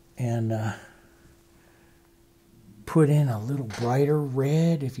 And put in a little brighter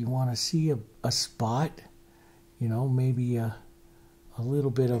red if you want to see a spot, you know, maybe a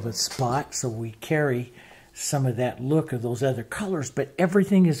little bit of a spot, so we carry some of that look of those other colors, but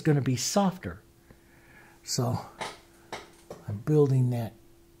everything is going to be softer. So I'm building that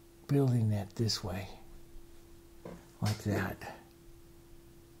this way, like that,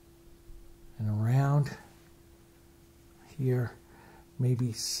 and around here,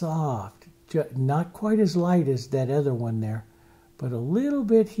 maybe soft, not quite as light as that other one there, but a little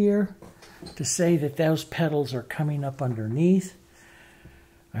bit here to say that those petals are coming up underneath.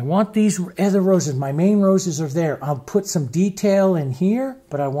 I want these other roses, my main roses are there. I'll put some detail in here,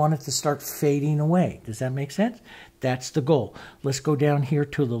 but I want it to start fading away. Does that make sense? That's the goal. Let's go down here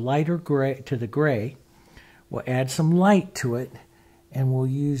to the lighter gray, to the gray. We'll add some light to it, and we'll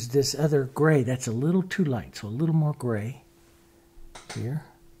use this other gray. That's a little too light, so a little more gray here.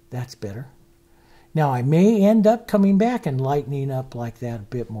 That's better. Now, I may end up coming back and lightening up like that a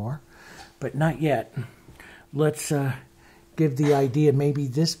bit more, but not yet. Let's give the idea, maybe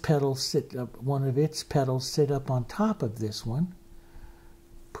this petal sit up, one of its petals sit up on top of this one,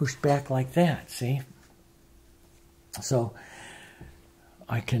 pushed back like that, see? So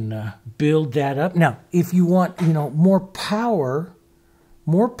I can build that up. Now, if you want, you know, more power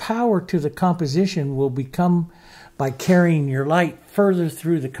to the composition will become by carrying your light further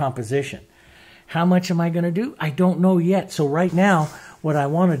through the composition. How much am I going to do? I don't know yet. So right now, what I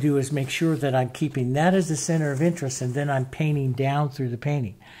want to do is make sure that I'm keeping that as the center of interest, and then I'm painting down through the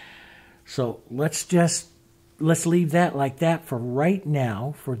painting. So let's leave that like that for right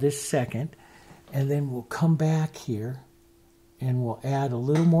now, for this second, and then we'll come back here and we'll add a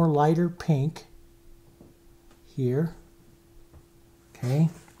little more lighter pink here, okay,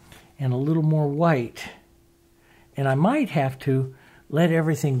 and a little more white. And I might have to let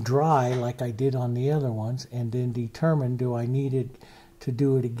everything dry like I did on the other ones, and then determine, do I need it to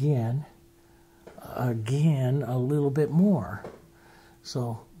do it again a little bit more.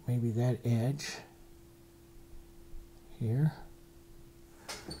 So maybe that edge here,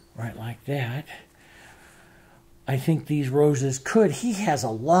 right like that. I think these roses could, he has a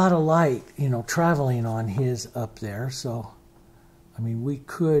lot of light, you know, traveling on his up there, so I mean, we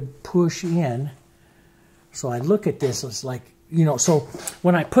could push in. So I look at this, it's like, you know, so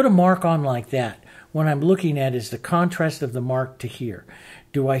when I put a mark on like that, what I'm looking at is the contrast of the mark to here.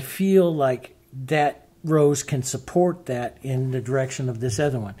 Do I feel like that rose can support that in the direction of this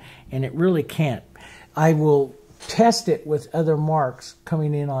other one? And it really can't. I will test it with other marks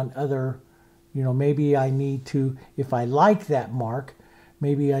coming in on other, you know, maybe I need to, if I like that mark,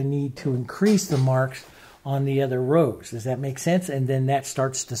 maybe I need to increase the marks on the other rose. Does that make sense? And then that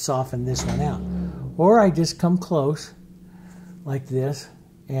starts to soften this one out. Or I just come close like this,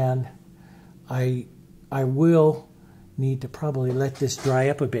 and I will need to probably let this dry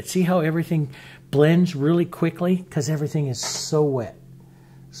up a bit. See how everything blends really quickly? Because everything is so wet.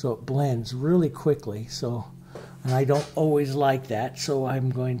 So it blends really quickly. So, and I don't always like that. So I'm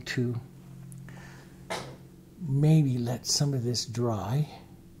going to maybe let some of this dry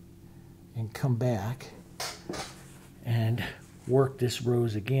and come back and work this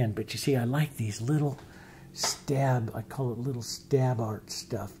rose again. But you see, I like these little stab, I call it little stab art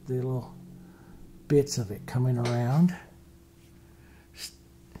stuff, little bits of it coming around,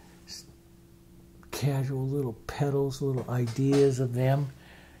 casual little petals, little ideas of them.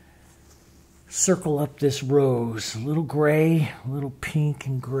 Circle up this rose, a little gray, a little pink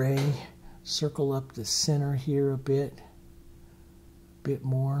and gray. Circle up the center here a bit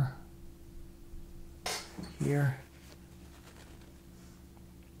more here.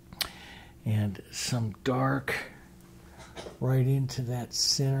 And some dark right into that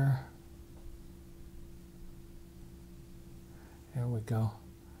center. There we go.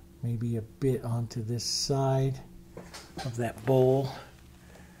 Maybe a bit onto this side of that bowl.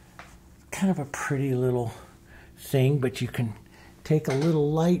 Kind of a pretty little thing, but you can take a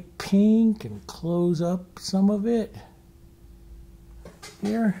little light pink and close up some of it.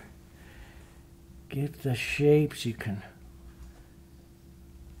 Here. Get the shapes. You can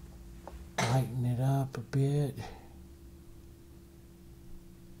lighten it up a bit.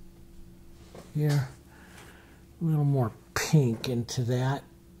 Here, a little more pink into that.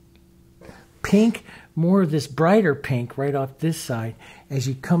 Pink, more of this brighter pink right off this side as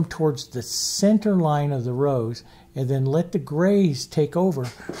you come towards the center line of the rose, and then let the grays take over,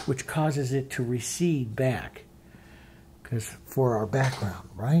 which causes it to recede back. Because for our background,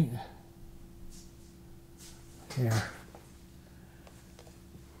 right? Here.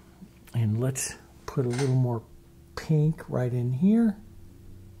 And let's put a little more pink right in here.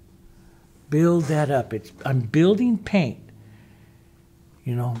 Build that up. I'm building paint.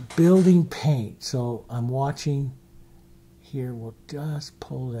 You know, building paint. So I'm watching here. We'll just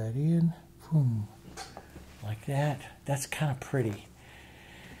pull that in. Boom. Like that. That's kind of pretty.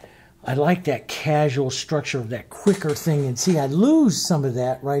 I like that casual structure of that quicker thing. And see, I lose some of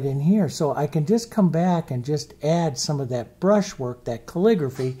that right in here. So I can just come back and just add some of that brushwork, that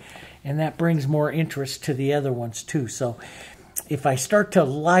calligraphy, and that brings more interest to the other ones too. So if I start to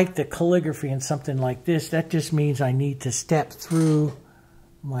like the calligraphy in something like this, that just means I need to step through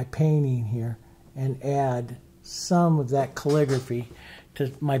my painting here and add some of that calligraphy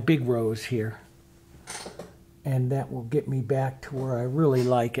to my big rose here. And that will get me back to where I really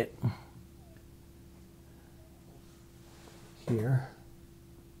like it. Here.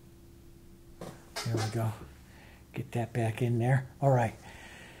 There we go. Get that back in there. All right.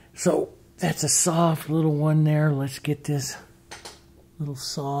 So that's a soft little one there. Let's get this little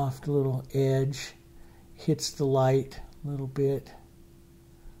soft little edge. Hits the light a little bit.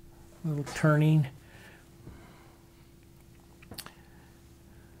 A little turning.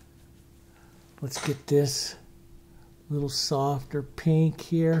 Let's get this little softer pink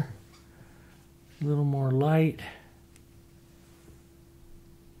here, a little more light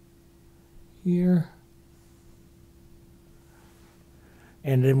here,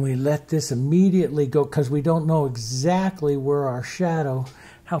 and then we let this immediately go because we don't know exactly where our shadow,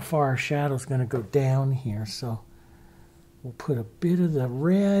 how far our shadow is going to go down here. So we'll put a bit of the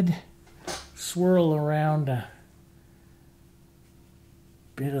red, swirl around a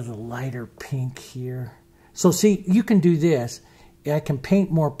bit of the lighter pink here. So see, you can do this. I can paint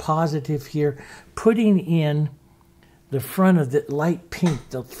more positive here, putting in the front of the light pink,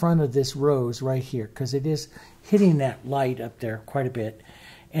 the front of this rose right here, because it is hitting that light up there quite a bit.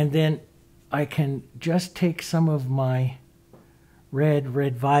 And then I can just take some of my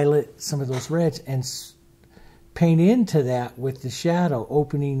red violet, some of those reds, and paint into that with the shadow,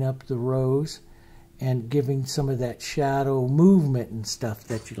 opening up the rose and giving some of that shadow movement and stuff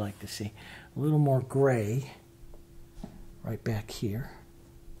that you like to see. A little more gray right back here.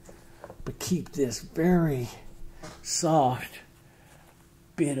 But keep this very soft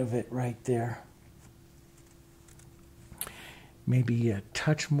bit of it right there. Maybe a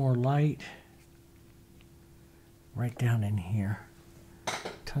touch more light right down in here.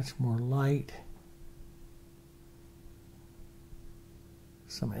 Touch more light.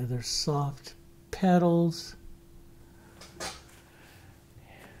 Some other soft petals.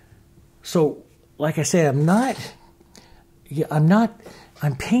 So, like I said, I'm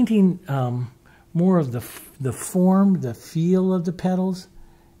painting more of the form, the feel of the petals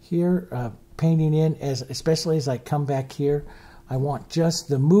here, painting in, especially as I come back here. I want just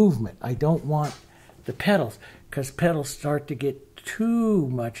the movement. I don't want the petals, because petals start to get too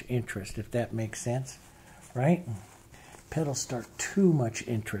much interest, if that makes sense, right? Petals start too much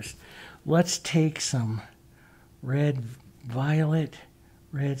interest. Let's take some red violet,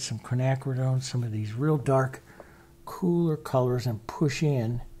 some quinacridone, some of these real dark, cooler colors, and push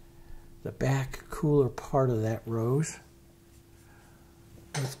in the back cooler part of that rose.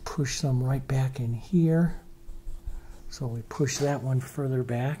 Let's push some right back in here. So we push that one further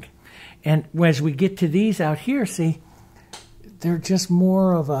back. And as we get to these out here, see, they're just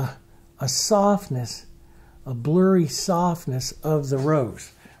more of a softness, a blurry softness of the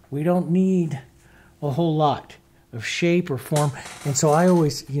rose. We don't need a whole lot of shape or form. And so I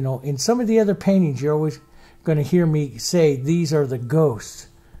always, you know, in some of the other paintings, you're always going to hear me say these are the ghost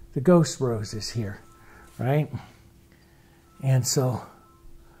roses here, right? And so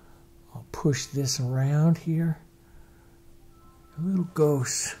I'll push this around here. A little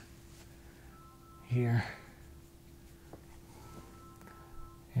ghosts here.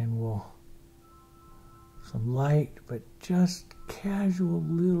 And we'll, some light, but just casual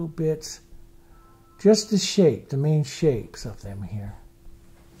little bits, just the shape, the main shapes of them here,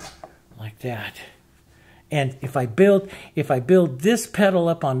 like that. And if I build this petal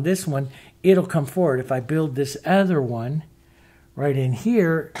up on this one, it'll come forward. If I build this other one right in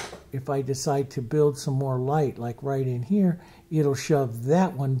here, if I decide to build some more light, like right in here, it'll shove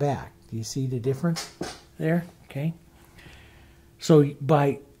that one back. Do you see the difference there? Okay. So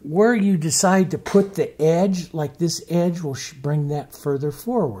by where you decide to put the edge, like this edge will bring that further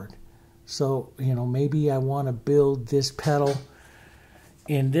forward. So, you know, maybe I want to build this petal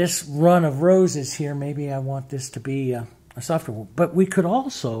in this run of roses here. Maybe I want this to be a softer one. But we could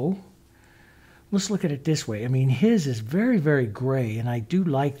also, let's look at it this way. I mean, his is very, very gray, and I do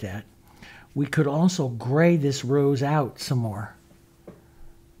like that. We could also gray this rose out some more.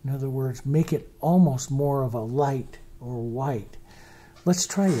 In other words, make it almost more of a light or white. Let's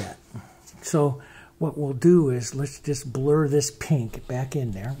try that. So what we'll do is let's just blur this pink back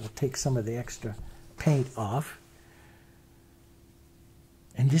in there. We'll take some of the extra paint off.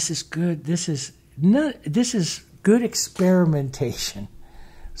 And this is good. This is good experimentation.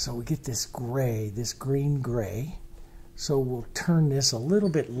 So we get this gray, this green gray. So we'll turn this a little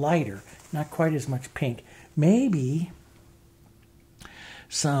bit lighter, not quite as much pink. Maybe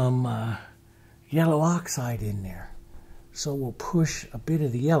some yellow oxide in there. So we'll push a bit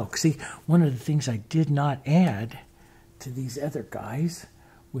of the yellow. See, one of the things I did not add to these other guys,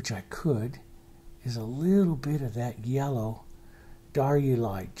 which I could, is a little bit of that yellow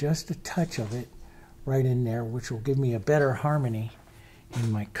Diarylide, just a touch of it right in there, which will give me a better harmony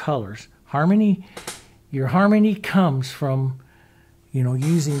in my colors. Harmony, your harmony comes from, you know,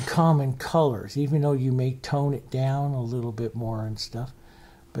 using common colors, even though you may tone it down a little bit more and stuff,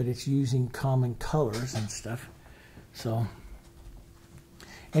 but it's using common colors and stuff. So,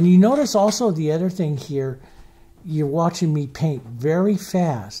 and you notice also the other thing here, you're watching me paint very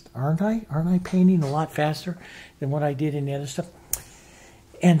fast, aren't I? Aren't I painting a lot faster than what I did in the other stuff?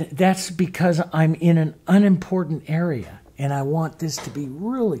 And that's because I'm in an unimportant area, and I want this to be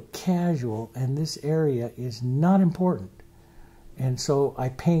really casual, and this area is not important. And so I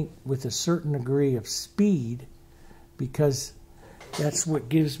paint with a certain degree of speed because that's what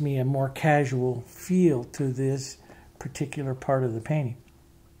gives me a more casual feel to this particular part of the painting.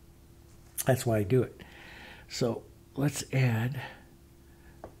 That's why I do it. So let's add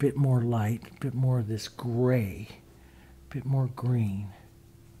a bit more light, a bit more of this gray, a bit more green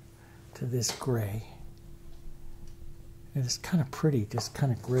to this gray. And it's kind of pretty, just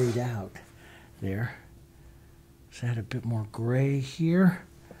kind of grayed out there. Let's add a bit more gray here.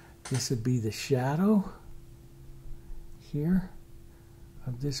 This would be the shadow here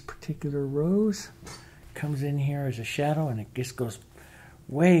of this particular rose. Comes in here as a shadow, and it just goes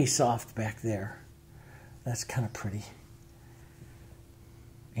way soft back there. That's kind of pretty.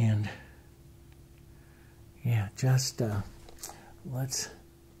 And yeah, just let's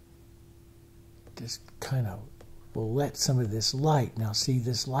just kind of, we'll let some of this light. Now see,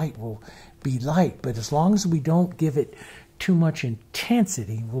 this light will be light, but as long as we don't give it too much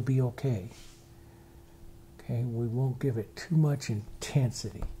intensity, we'll be okay. Okay, we won't give it too much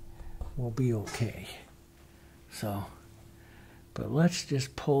intensity. We'll be okay. So, but let's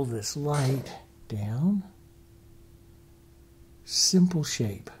just pull this light down. Simple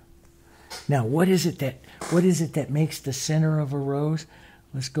shape. Now, what is it that makes the center of a rose?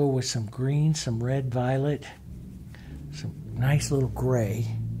 Let's go with some green, some red violet, some nice little gray.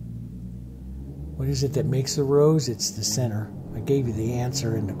 What is it that makes the rose? It's the center. I gave you the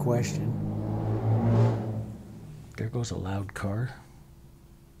answer in the question. There goes a loud car.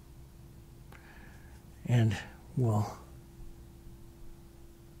 And we'll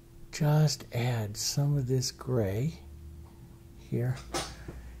just add some of this gray here.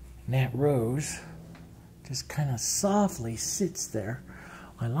 And that rose just kind of softly sits there.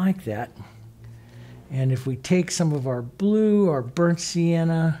 I like that. And if we take some of our blue, our burnt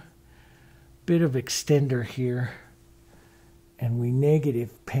sienna, bit of extender here, and we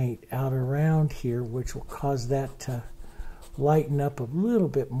negative paint out around here, which will cause that to lighten up a little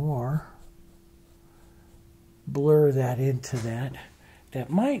bit more. Blur that into that.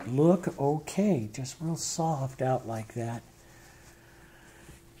 That might look okay, just real soft out like that.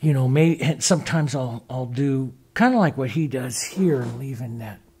 You know, maybe sometimes I'll do kind of like what he does here, leaving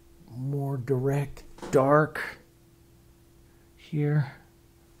that more direct dark here.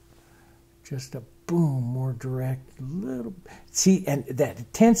 Just a boom, more direct, little. See, and that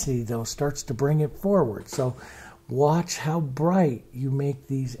intensity though starts to bring it forward. So watch how bright you make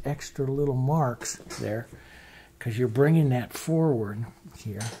these extra little marks there, because you're bringing that forward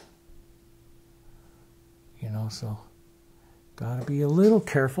here. You know, so gotta be a little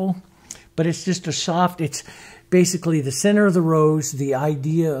careful. But it's just a soft, it's basically the center of the rose, the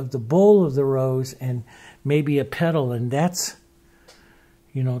idea of the bowl of the rose, and maybe a petal, and that's,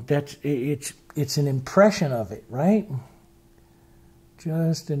 you know, that's, it's an impression of it, right?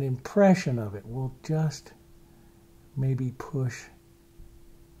 Just an impression of it. We'll just maybe push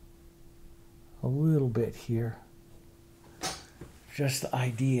a little bit here. Just the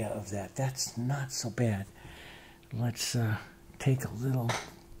idea of that. That's not so bad. Let's take a little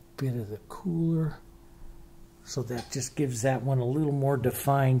bit of the cooler, so that just gives that one a little more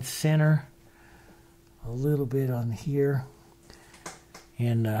defined center. A little bit on here.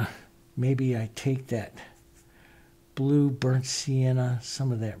 And maybe I take that blue burnt sienna,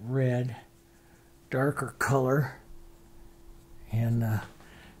 some of that red, darker color, and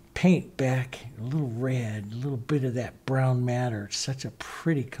paint back a little red, a little bit of that brown matter. It's such a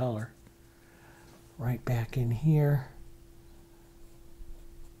pretty color. Right back in here.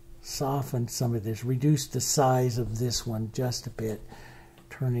 Soften some of this, reduce the size of this one just a bit,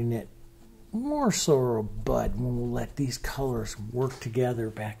 turning it more so a bud when we'll let these colors work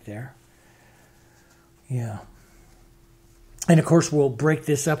together back there. Yeah. And of course we'll break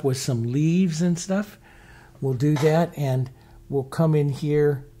this up with some leaves and stuff. We'll do that, and we'll come in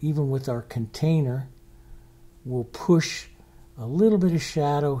here even with our container. We'll push a little bit of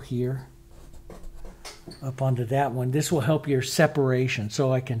shadow here up onto that one. This will help your separation,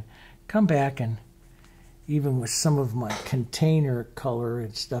 so I can come back and even with some of my container color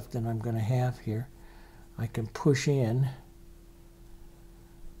and stuff that I'm going to have here, I can push in.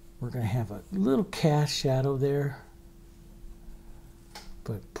 We're going to have a little cast shadow there,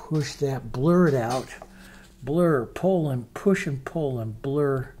 but push that, blur it out, blur, pull and push and pull and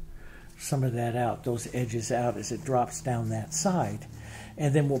blur some of that out, those edges out as it drops down that side.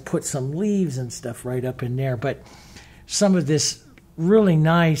 And then we'll put some leaves and stuff right up in there. But some of this really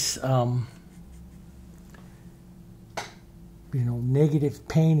nice, you know, negative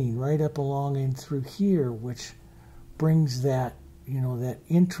painting right up along and through here, which brings that, you know, that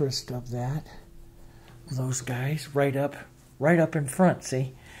interest of that, those guys right up in front.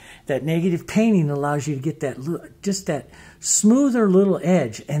 See, that negative painting allows you to get that, just that smoother little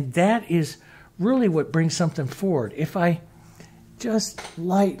edge, and that is really what brings something forward. If I just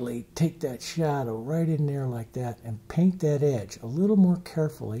lightly take that shadow right in there like that and paint that edge a little more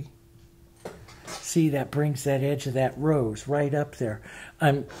carefully. See, that brings that edge of that rose right up there.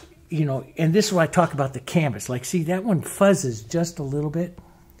 You know, and this is why I talk about the canvas. Like, see, that one fuzzes just a little bit.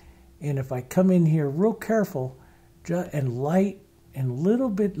 And if I come in here real careful and light and a little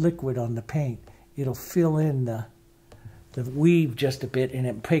bit liquid on the paint, it'll fill in the weave just a bit, and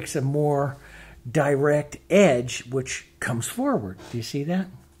it makes a more direct edge, which comes forward. Do you see that?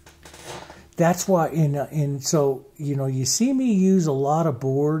 That's why, so, you know, you see me use a lot of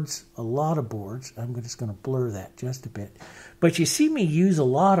boards. I'm just going to blur that just a bit. But you see me use a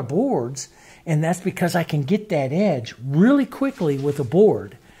lot of boards, and that's because I can get that edge really quickly with a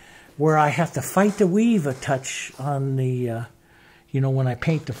board, where I have to fight the weave a touch on the, you know, when I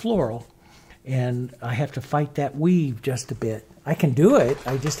paint the floral, and I have to fight that weave just a bit. I can do it,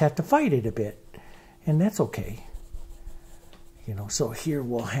 I just have to fight it a bit, and that's okay. You know, so here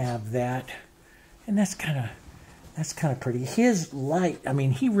we'll have that, and that's kind of pretty. His light, I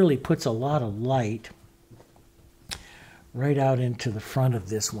mean, he really puts a lot of light right out into the front of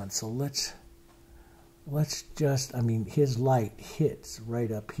this one. So let's just, I mean, his light hits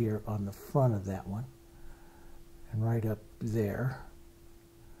right up here on the front of that one, and right up there.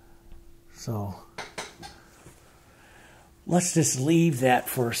 So let's just leave that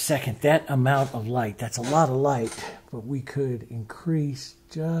for a second. That amount of light, that's a lot of light, but we could increase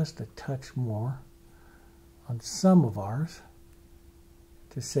just a touch more on some of ours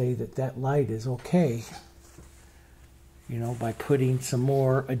to say that that light is okay, you know, by putting some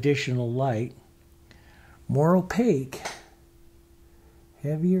more additional light, more opaque,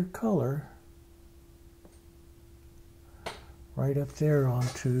 heavier color right up there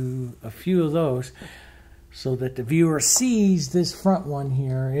onto a few of those, so that the viewer sees this front one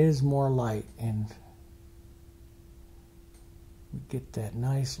here is more light, and we get that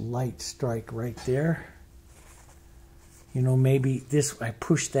nice light strike right there. You know, maybe this, I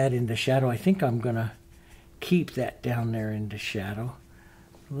push that into shadow. I think I'm going to keep that down there into shadow.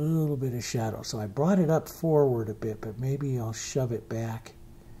 A little bit of shadow. So I brought it up forward a bit, but maybe I'll shove it back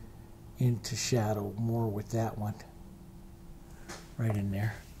into shadow more with that one. Right in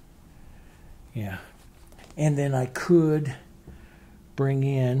there. Yeah. And then I could bring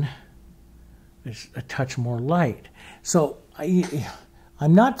in a touch more light. So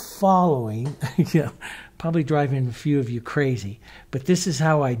I'm not following, probably driving a few of you crazy, but this is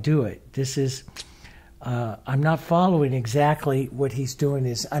how I do it. This is, I'm not following exactly what he's doing.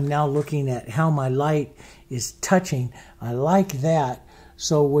 Is I'm now looking at how my light is touching. I like that,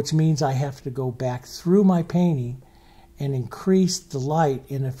 so which means I have to go back through my painting and increase the light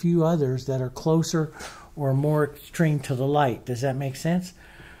in a few others that are closer or more extreme to the light. Does that make sense?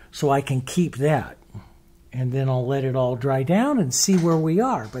 So I can keep that. And then I'll let it all dry down and see where we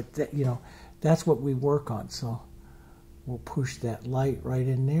are. But, that's what we work on. So we'll push that light right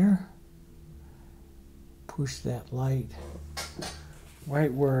in there. Push that light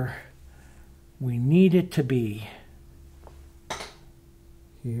right where we need it to be.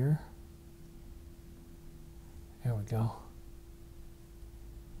 Here. There we go.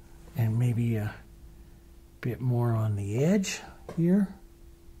 And maybe a bit more on the edge here.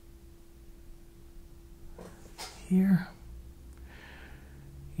 Here.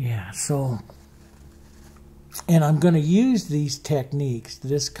 Yeah, so, and I'm going to use these techniques,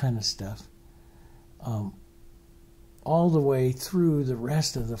 this kind of stuff, all the way through the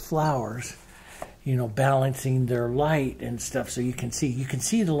rest of the flowers, balancing their light and stuff, so you can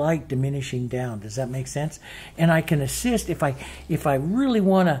see the light diminishing down. Does that make sense? And I can assist if I really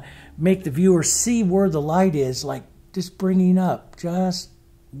want to make the viewer see where the light is, like just bringing up just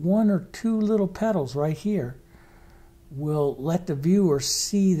one or two little petals right here will let the viewer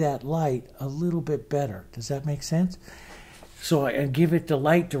see that light a little bit better. Does that make sense? So I give it the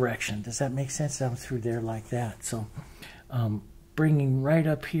light direction. Does that make sense? I'm through there like that. So bringing right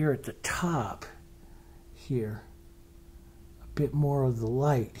up here at the top here, a bit more of the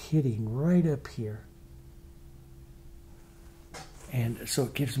light hitting right up here. And so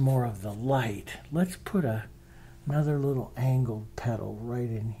it gives more of the light. Let's put another little angled petal right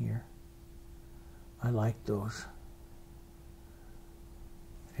in here. I like those.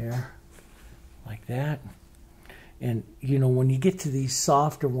 There, like that. And when you get to these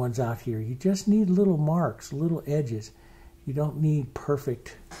softer ones out here, you just need little marks, little edges. You don't need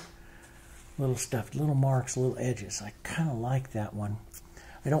perfect little stuff, little marks, little edges. I kind of like that one.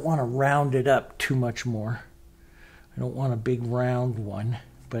 I don't want to round it up too much more. I don't want a big round one,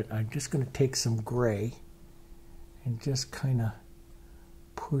 but I'm just going to take some gray and just kind of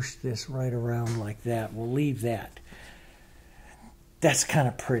push this right around like that. We'll leave that. That's kind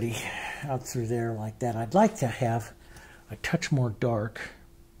of pretty out through there like that. I'd like to have a touch more dark.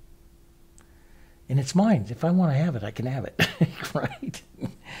 And it's mine. If I want to have it, I can have it. Right?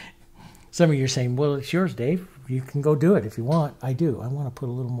 Some of you are saying, well, it's yours, Dave. You can go do it if you want. I do. I want to put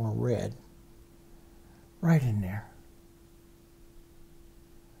a little more red right in there.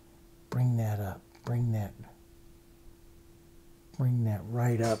 Bring that up. Bring that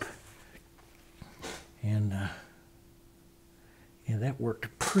right up. And yeah, that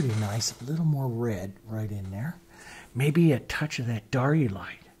worked pretty nice. A little more red right in there. Maybe a touch of that Diarylide.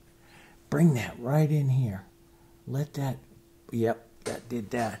 Bring that right in here. Let that, yep, that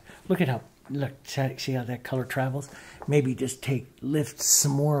did that. Look at how, look, see how that color travels? Maybe just lift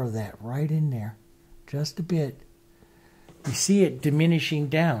some more of that right in there. Just a bit. You see it diminishing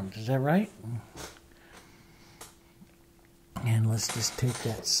down. Is that right? And let's just take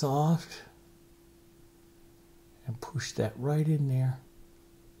that soft and push that right in there.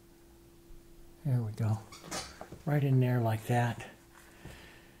 There we go. Right in there like that.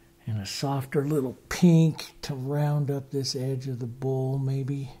 And a softer little pink to round up this edge of the bowl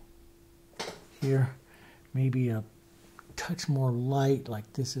maybe. Here. Maybe a touch more light,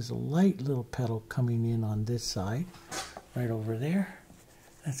 like this is a light little petal coming in on this side. Right over there.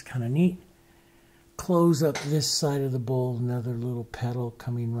 That's kind of neat. Close up this side of the bowl, another little petal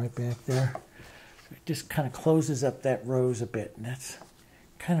coming right back there. It just kind of closes up that rose a bit, and that's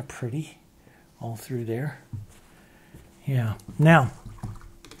kind of pretty all through there. Yeah. Now,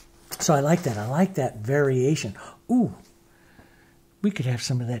 so I like that. I like that variation. Ooh, we could have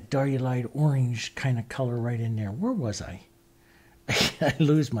some of that Diarylide orange kind of color right in there. Where was I? I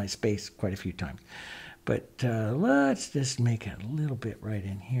lose my space quite a few times. But let's just make it a little bit right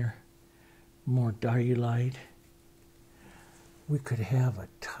in here. More Diarylide. We could have a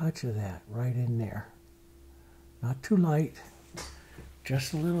touch of that right in there. Not too light.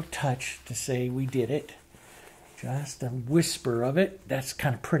 Just a little touch to say we did it. Just a whisper of it. That's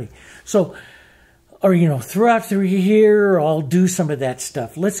kind of pretty. So, or throughout through here, I'll do some of that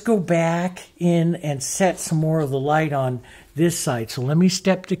stuff. Let's go back in and set some more of the light on this side. So let me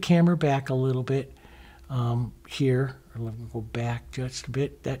step the camera back a little bit here. Or let me go back just a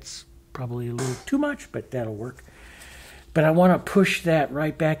bit. That's probably a little too much, but that'll work. But I want to push that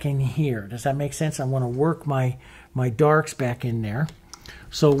right back in here. Does that make sense? I want to work my darks back in there.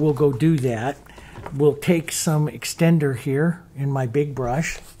 So we'll go do that. We'll take some extender here in my big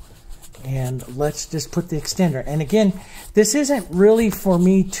brush, and let's just put the extender. And again, this isn't really for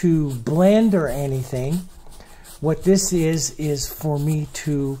me to blend or anything. What this is for me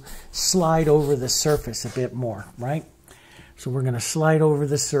to slide over the surface a bit more, right? So we're going to slide over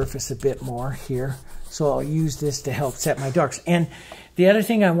the surface a bit more here. So I'll use this to help set my darks. And the other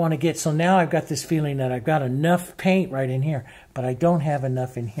thing I want to get, so now I've got this feeling that I've got enough paint right in here, but I don't have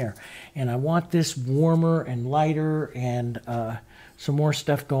enough in here. And I want this warmer and lighter and some more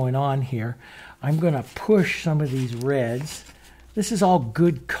stuff going on here. I'm going to push some of these reds. This is all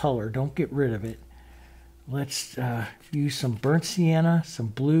good color. Don't get rid of it. Let's use some burnt sienna, some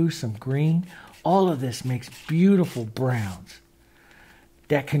blue, some green. All of this makes beautiful browns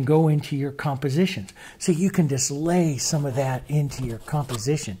that can go into your compositions. So you can just lay some of that into your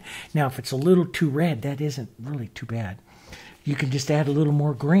composition. Now, if it's a little too red, that isn't really too bad. You can just add a little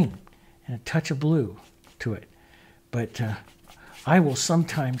more green and a touch of blue to it. But I will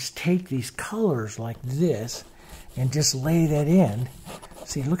sometimes take these colors like this and just lay that in.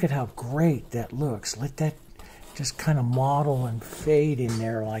 See, look at how great that looks. Let that just kind of model and fade in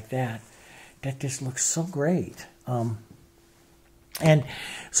there like that. That just looks so great. And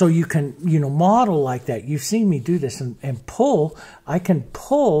so you can, model like that. You've seen me do this and pull. I can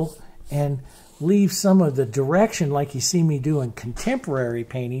pull and leave some of the direction like you see me do in contemporary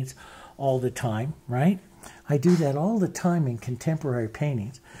paintings all the time, right? I do that all the time in contemporary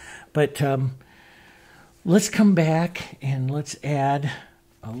paintings. But let's come back and let's add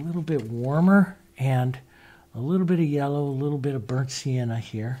a little bit warmer and a little bit of yellow, a little bit of burnt sienna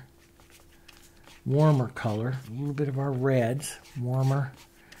here. Warmer color, a little bit of our reds, warmer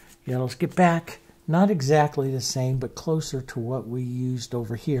yellows. Get back, not exactly the same, but closer to what we used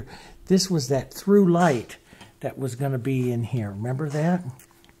over here. This was that through light that was going to be in here. Remember that?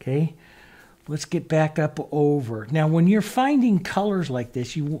 Okay. Let's get back up over. Now, when you're finding colors like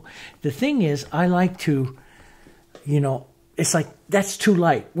this, the thing is, I like to, it's like, that's too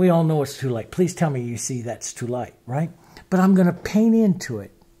light. We all know it's too light. Please tell me you see that's too light, right? But I'm going to paint into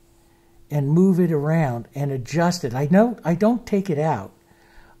it and move it around and adjust it. I don't take it out.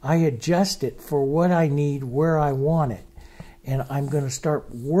 I adjust it for what I need, where I want it. And I'm going to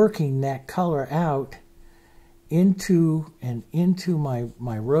start working that color out into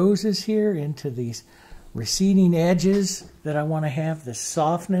my roses here, into these receding edges that I want to have, the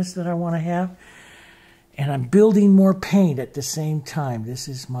softness that I want to have. And I'm building more paint at the same time. This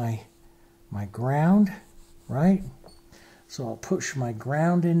is my ground, right? So I'll push my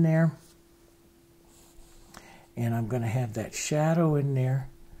ground in there. And I'm going to have that shadow in there.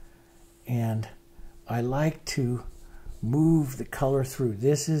 And I like to move the color through.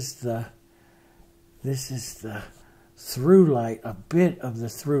 This is the through light, a bit of the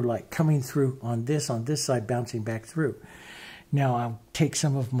through light coming through on this side, bouncing back through. Now I'll take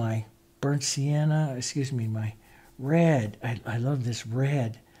some of my burnt sienna, my red. I love this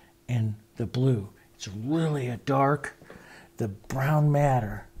red and the blue. It's really a dark, the brown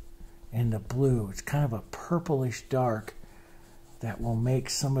matter and the blue. It's kind of a purplish dark that will make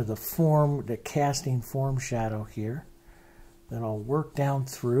some of the casting form shadow here that I'll work down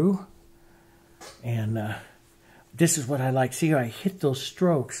through. And this is what I like. See how I hit those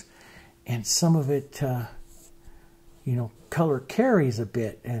strokes and some of it, color carries a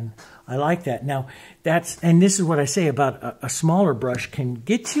bit, and I like that. Now, and this is what I say about a smaller brush can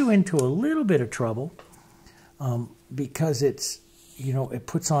get you into a little bit of trouble because it's, it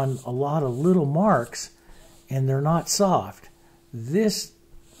puts on a lot of little marks and they're not soft. This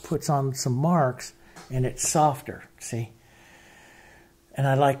puts on some marks and it's softer, see? And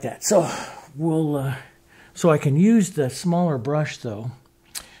I like that. So so I can use the smaller brush though.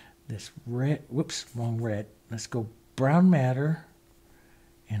 This red, whoops, wrong red. Let's go brown matter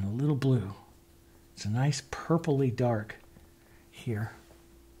and a little blue. It's a nice purpley dark here.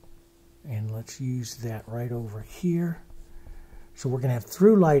 And let's use that right over here. So we're going to have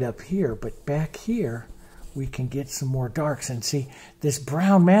through light up here, but back here we can get some more darks. And see, this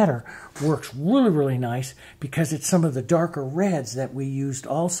brown matter works really, really nice because it's some of the darker reds that we used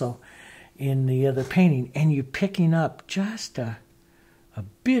also in the other painting. And you're picking up just a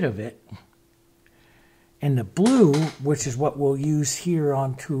bit of it. And the blue, which is what we'll use here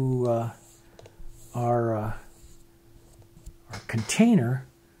onto our container,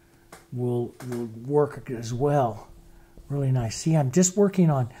 will work as well. Really nice. See, I'm just working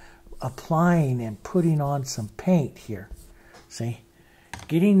on applying and putting on some paint here. See?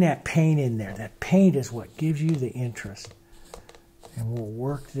 getting that paint in there. That paint is what gives you the interest. And we'll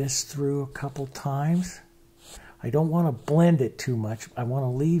work this through a couple times. I don't want to blend it too much. I want to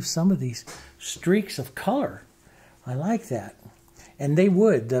leave some of these streaks of color. I like that. And they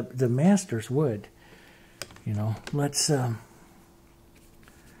would, the masters would. You know, let's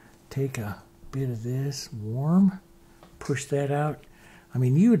take a bit of this, warm, push that out. I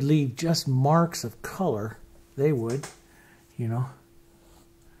mean, you would leave just marks of color. They would, you know,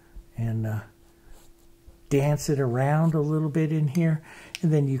 and dance it around a little bit in here,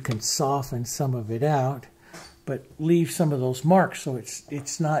 and then you can soften some of it out, but leave some of those marks so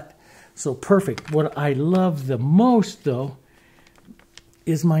it's not so perfect. What I love the most, though,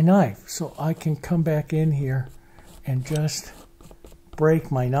 is my knife. So I can come back in here and just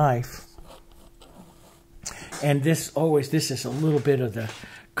break my knife. And this is a little bit of the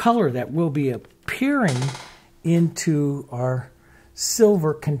color that will be appearing into our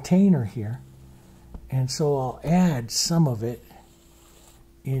silver container here. And so I'll add some of it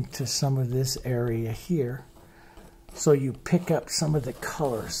into some of this area here. So you pick up some of the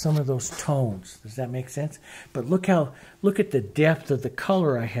colors, some of those tones. Does that make sense? But look at the depth of the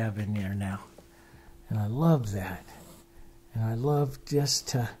color I have in there now. And I love that. And I love just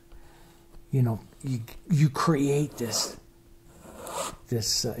to, you know, you create this,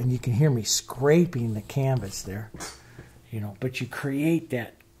 and you can hear me scraping the canvas there, you know, but you create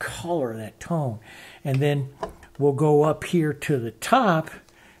that color, that tone. And then we'll go up here to the top,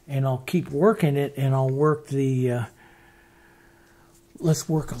 and I'll keep working it, and I'll work the, let's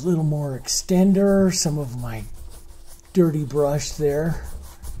work a little more extender, some of my dirty brush there.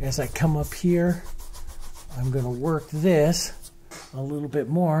 As I come up here, I'm going to work this a little bit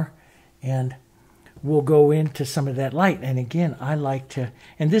more, and we'll go into some of that light. And again, I like to,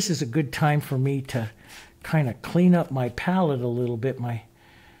 and this is a good time for me to kind of clean up my palette a little bit. My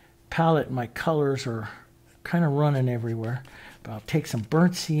palette, my colors are kind of running everywhere. But I'll take some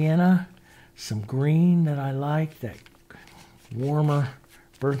burnt sienna, some green that I like, that warmer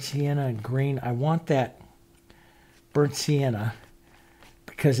burnt sienna and green. I want that burnt sienna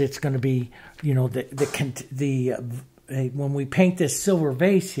because it's going to be, you know, when we paint this silver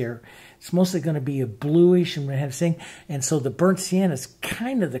vase here, it's mostly going to be a bluish and we have thing, and so the burnt sienna is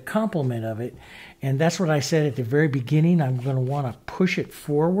kind of the complement of it. And that's what I said at the very beginning. I'm going to want to push it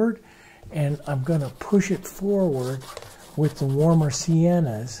forward, and I'm going to push it forward with the warmer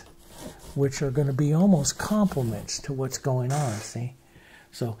siennas, which are going to be almost complements to what's going on, see?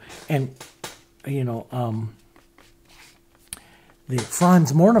 So, and, you know, the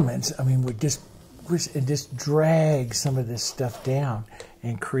Franz ornaments, I mean, would just drag some of this stuff down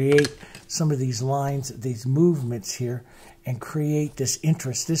and create some of these lines, these movements here, and create this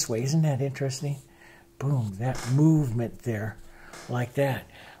interest this way. Isn't that interesting? Boom, that movement there, like that.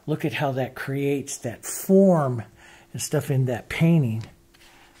 Look at how that creates that form and stuff in that painting.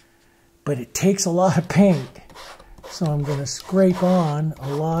 But it takes a lot of paint. So I'm going to scrape on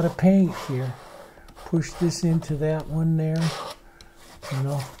a lot of paint here. Push this into that one there, you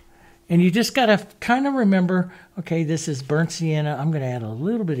know. And you just got to kind of remember, okay, this is burnt sienna. I'm going to add a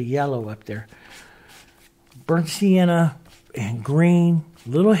little bit of yellow up there. Burnt sienna and green, a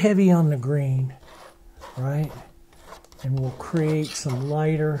little heavy on the green, right? And we'll create some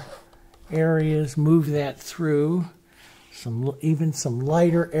lighter areas, move that through. Even some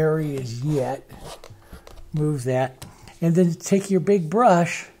lighter areas yet. Move that. And then take your big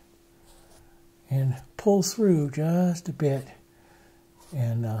brush and pull through just a bit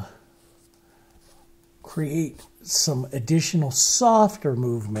and create some additional softer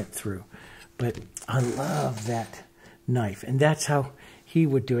movement through. But I love that knife, and that's how he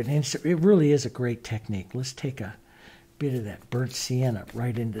would do it. And it really is a great technique. Let's take a bit of that burnt sienna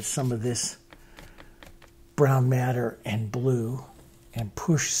right into some of this brown matter and blue and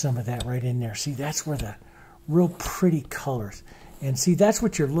push some of that right in there. See, that's where the real pretty colors, and see, that's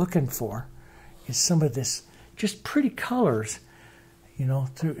what you're looking for, is some of this just pretty colors, you know,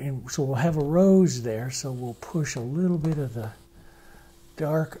 through. And so we'll have a rose there, so we'll push a little bit of the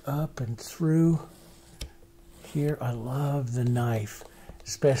dark up and through here. I love the knife,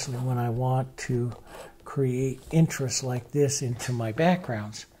 especially when I want to create interest like this into my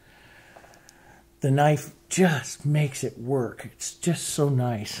backgrounds. The knife just makes it work. It's just so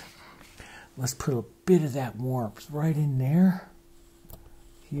nice. Let's put a bit of that warmth right in there.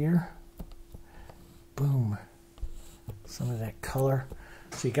 Here. Boom. Some of that color.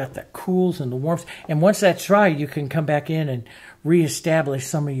 So you got that cools and the warmth. And once that's dry, you can come back in and reestablish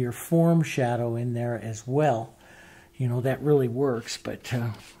some of your form shadow in there as well. You know, that really works. But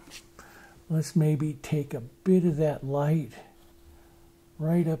let's maybe take a bit of that light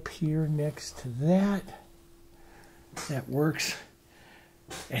right up here next to that. That works.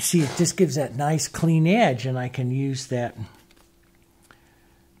 And see, it just gives that nice clean edge, and I can use that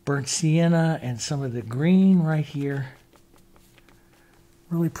burnt sienna and some of the green right here.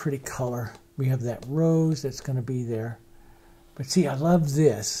 Really pretty color. We have that rose that's going to be there. But see, I love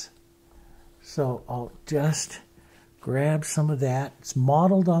this. So I'll just grab some of that. It's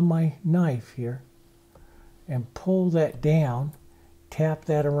modeled on my knife here. And pull that down. Tap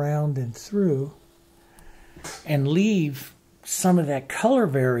that around and through. And leave some of that color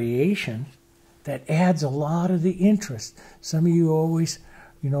variation that adds a lot of the interest. Some of you always,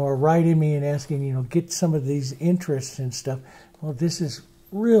 are writing me and asking, get some of these interests and stuff. Well, this is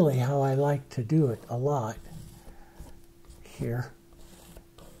really how I like to do it a lot here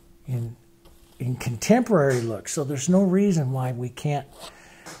in contemporary looks. So there's no reason why we can't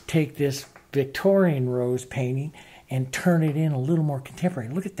take this Victorian rose painting and turn it in a little more contemporary.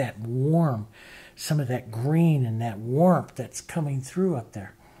 Look at that warm, some of that green and that warmth that's coming through up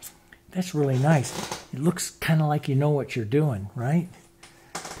there. That's really nice. It looks kind of like you know what you're doing, right?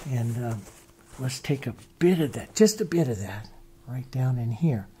 And let's take a bit of that, just a bit of that, right down in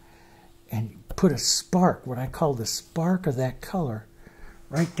here. And put a spark, what I call the spark of that color,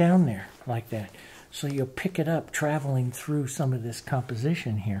 right down there, like that. So you'll pick it up traveling through some of this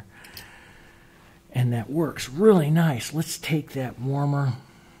composition here. And that works really nice. Let's take that warmer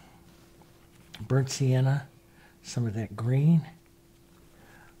burnt sienna, some of that green,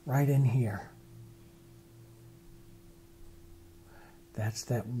 right in here. That's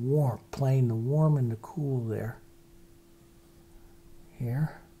that warmth, playing the warm and the cool there.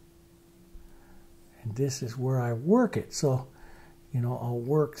 Here. And this is where I work it. So, I'll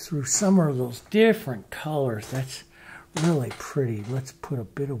work through some of those different colors. That's really pretty. Let's put a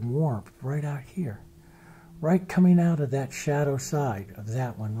bit of warmth right out here. Right coming out of that shadow side of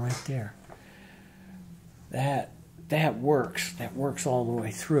that one right there. That works. That works all the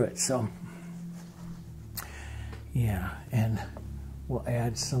way through it. So, yeah, and we'll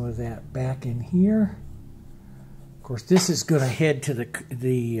add some of that back in here. Of course, this is going to head to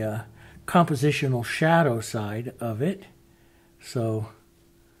the compositional shadow side of it. So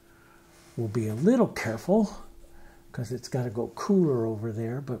we'll be a little careful because it's got to go cooler over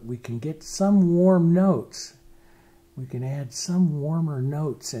there, but we can get some warm notes. We can add some warmer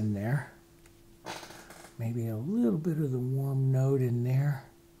notes in there. Maybe a little bit of the warm note in there.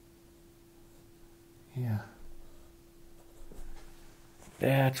 Yeah.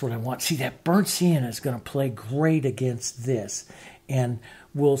 That's what I want. See, that burnt sienna is going to play great against this. And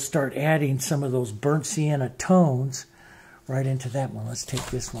we'll start adding some of those burnt sienna tones right into that one. Let's take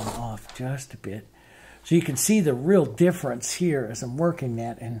this one off just a bit. So you can see the real difference here as I'm working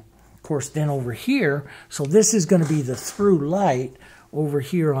that. And, of course, then over here, so this is going to be the through light over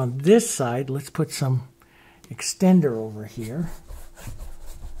here on this side. Let's put some extender over here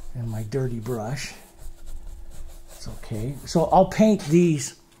and my dirty brush. It's okay. So I'll paint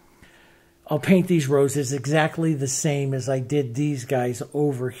these roses exactly the same as I did these guys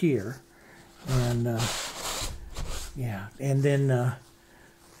over here. And yeah, and then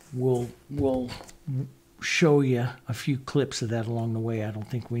we'll show you a few clips of that along the way. I don't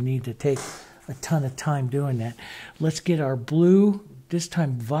think we need to take a ton of time doing that. Let's get our blue, this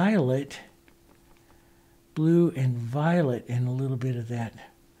time violet, blue and violet, and a little bit of that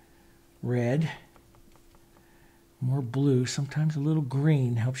red. More blue, sometimes a little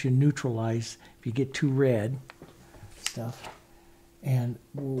green helps you neutralize if you get too red stuff. And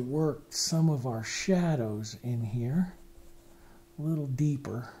we'll work some of our shadows in here a little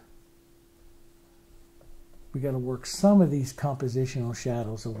deeper. We got to work some of these compositional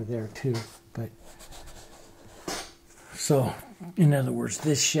shadows over there too. But so, in other words,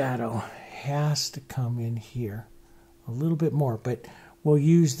 this shadow has to come in here a little bit more. But we'll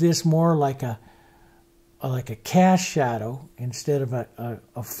use this more like a cast shadow instead of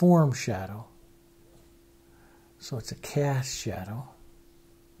a form shadow. So it's a cast shadow.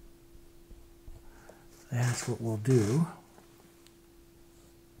 That's what we'll do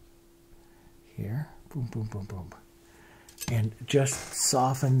here. Boom, boom, boom, boom. And just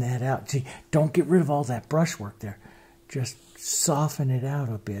soften that out. See, don't get rid of all that brushwork there. Just soften it out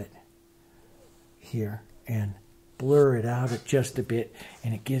a bit here and blur it out just a bit,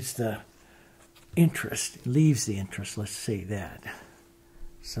 and it gives the interest, it leaves the interest, let's say that.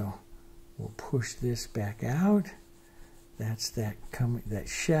 So we'll push this back out. That's that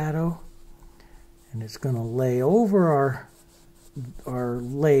shadow, and it's going to lay over our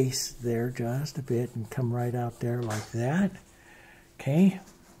lace there just a bit and come right out there like that. Okay,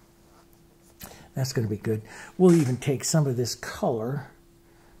 that's going to be good. We'll even take some of this color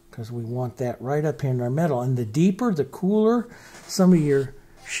because we want that right up in our metal. And the deeper, the cooler some of your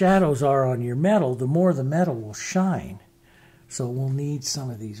shadows are on your metal, the more the metal will shine. So we'll need some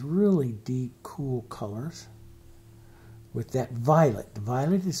of these really deep, cool colors with that violet. The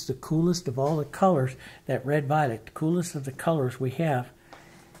violet is the coolest of all the colors, that red violet, the coolest of the colors we have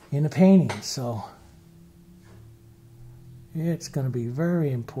in a painting. So it's going to be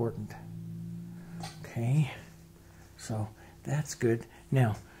very important. Okay, so that's good.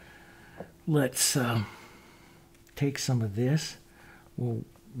 Now, let's take some of this. We'll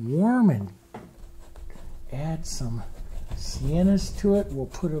warm and add some siennas to it. We'll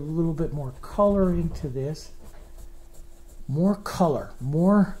put a little bit more color into this. More color.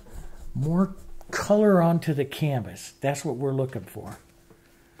 More color onto the canvas. That's what we're looking for.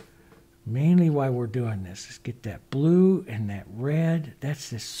 Mainly why we're doing this is get that blue and that red. That's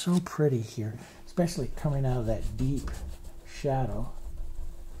just so pretty here, especially coming out of that deep shadow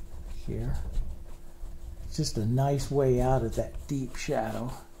here. It's just a nice way out of that deep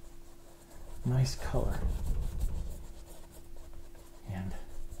shadow. Nice color. And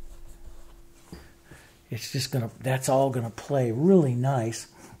it's just gonna, that's all gonna play really nice.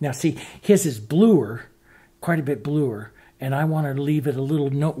 Now see, his is bluer, quite a bit bluer, and I want to leave it a little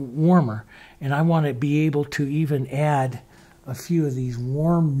warmer, and I want to be able to even add a few of these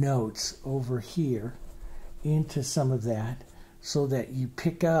warm notes over here into some of that, so that you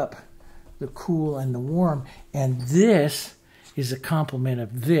pick up the cool and the warm. And this is a complement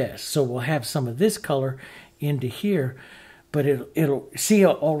of this, so we'll have some of this color into here, but it'll see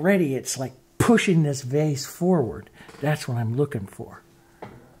already it's like pushing this vase forward. That's what I'm looking for,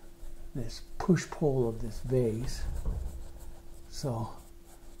 this push-pull of this vase. So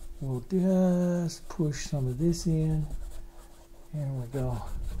we'll just push some of this in. There we go.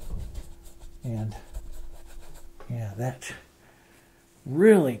 And yeah, that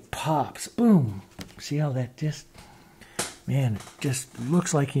really pops. Boom. See how that just, man, it just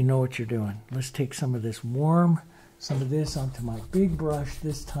looks like you know what you're doing. Let's take some of this warm, some of this onto my big brush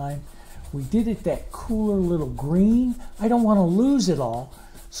this time. We did it that cooler little green. I don't want to lose it all,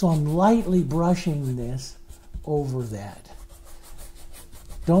 so I'm lightly brushing this over that.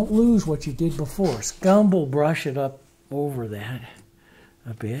 Don't lose what you did before. Scumble brush it up over that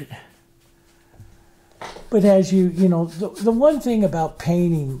a bit. But as you know, the one thing about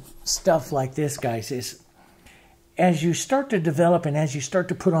painting stuff like this, guys, is as you start to develop and as you start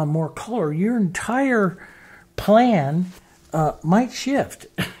to put on more color, your entire plan might shift,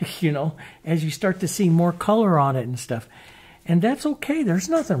 you know, as you start to see more color on it and stuff. And that's okay. There's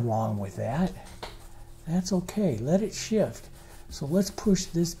nothing wrong with that. That's okay. Let it shift. So let's push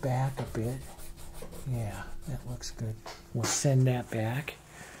this back a bit. Yeah, that looks good. We'll send that back.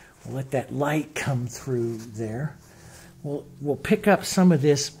 We'll let that light come through there. We'll pick up some of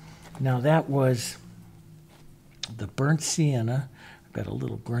this. Now that was the burnt sienna. I've got a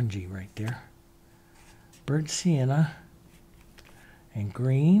little grungy right there. Burnt sienna and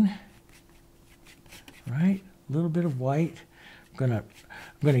green, right? A little bit of white. I'm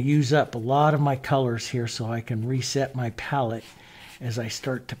gonna use up a lot of my colors here so I can reset my palette as I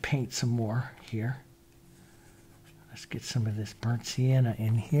start to paint some more here. Let's get some of this burnt sienna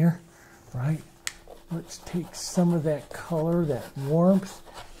in here, right? Let's take some of that color, that warmth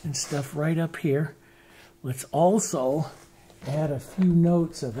and stuff right up here. Let's also add a few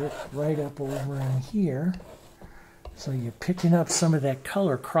notes of it right up over in here. So you're picking up some of that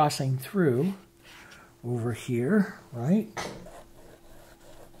color crossing through over here, right?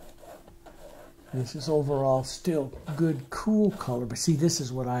 This is overall still good, cool color, but see, this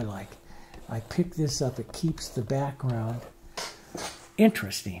is what I like. I pick this up, it keeps the background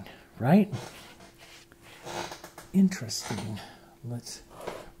interesting, right? Interesting.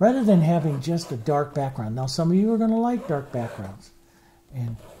 Rather than having just a dark background. Now, some of you are going to like dark backgrounds,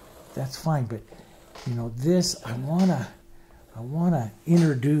 and that's fine, but you know, this, I wanna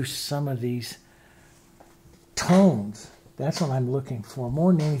introduce some of these tones. That's what I'm looking for.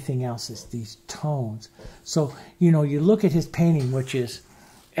 More than anything else is these tones. So, you know, you look at his painting, which is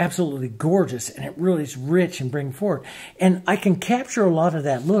absolutely gorgeous, and it really is rich and bring forward. And I can capture a lot of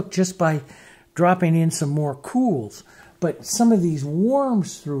that look just by dropping in some more cools. But some of these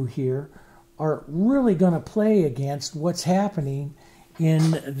warms through here are really going to play against what's happening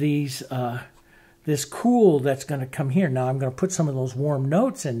in these this cool that's going to come here. Now I'm going to put some of those warm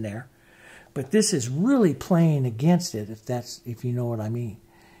notes in there, but this is really playing against it, if you know what I mean.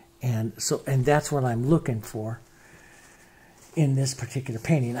 And that's what I'm looking for in this particular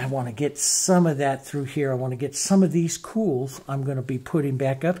painting. I want to get some of that through here. I want to get some of these cools I'm going to be putting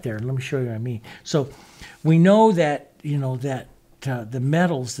back up there. Let me show you what I mean. So we know that, you know, that the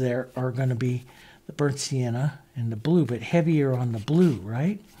metals there are going to be the burnt sienna and the blue, but heavier on the blue,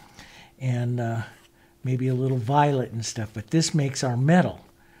 right? And maybe a little violet and stuff. But this makes our metal,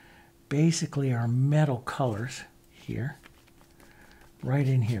 basically our metal colors here, right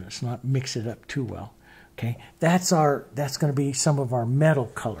in here. Let's not mix it up too well. Okay, that's going to be some of our metal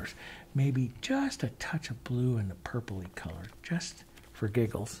colors. Maybe just a touch of blue and the purpley color, just for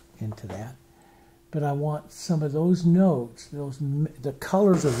giggles, into that. But I want some of those notes, the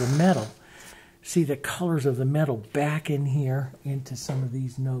colors of the metal. See the colors of the metal back in here into some of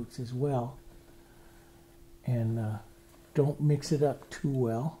these notes as well. And don't mix it up too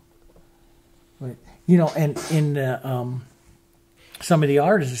well. But, you know, and in some of the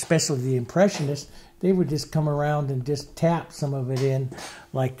artists, especially the Impressionists, they would just come around and just tap some of it in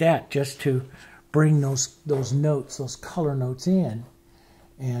like that, just to bring those notes, those color notes in.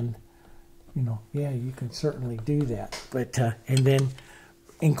 And, you know, yeah, you can certainly do that. But and then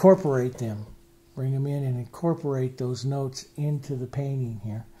incorporate them. Bring them in and incorporate those notes into the painting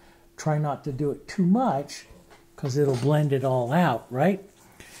here. Try not to do it too much, because it'll blend it all out, right?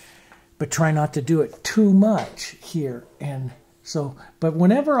 But try not to do it too much here. And so, but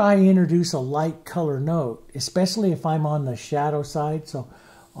whenever I introduce a light color note, especially if I'm on the shadow side, so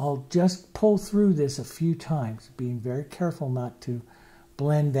I'll just pull through this a few times, being very careful not to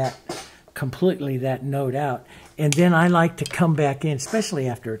blend that completely, that note out. And then I like to come back in, especially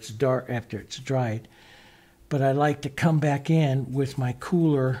after it's dark, after it's dried, but I like to come back in with my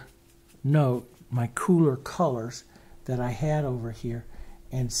cooler note, my cooler colors that I had over here,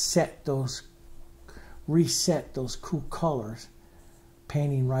 and reset those cool colors,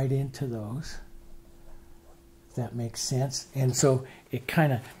 painting right into those, if that makes sense. And so it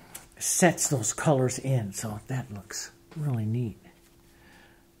kind of sets those colors in, so that looks really neat.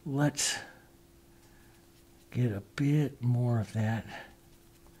 Let's get a bit more of that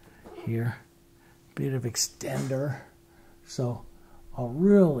here, bit of extender. So I'll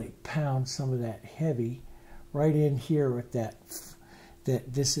really pound some of that heavy right in here with that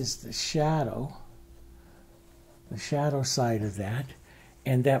this is the shadow side of that,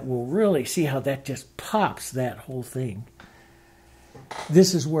 and that will really see how that just pops that whole thing.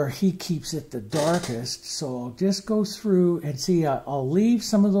 This is where he keeps it the darkest, so I'll just go through and see, I'll leave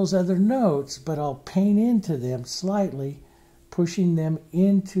some of those other notes, but I'll paint into them slightly, pushing them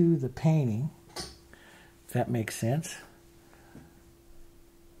into the painting, if that makes sense.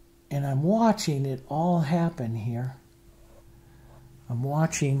 And I'm watching it all happen here. I'm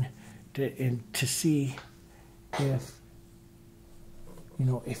watching to see if, you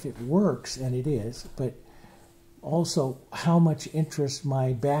know, if it works, and it is, but also how much interest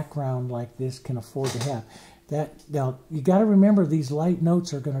my background like this can afford to have. Now, you got to remember, these light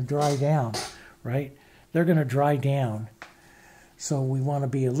notes are going to dry down, right? They're going to dry down. So we want to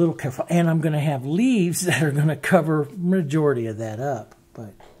be a little careful. And I'm going to have leaves that are going to cover majority of that up.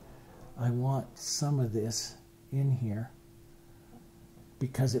 But I want some of this in here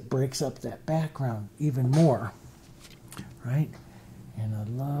because it breaks up that background even more, right? And I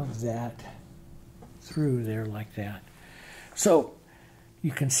love that through there like that. So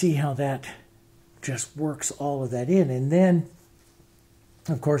you can see how that just works all of that in. And then,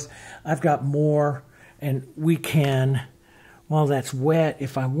 of course, I've got more, and we can, while that's wet,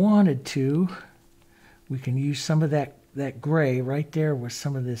 if I wanted to, we can use some of that gray right there with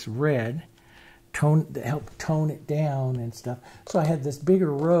some of this red, help tone it down and stuff. So I had this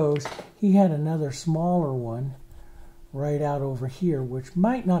bigger rose. He had another smaller one right out over here, which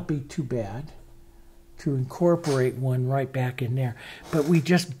might not be too bad to incorporate one right back in there. But we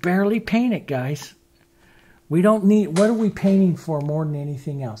just barely paint it, guys. We don't need, what are we painting for more than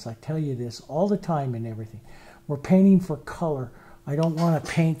anything else? I tell you this all the time and everything. We're painting for color. I don't want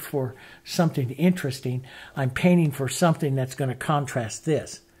to paint for something interesting. I'm painting for something that's going to contrast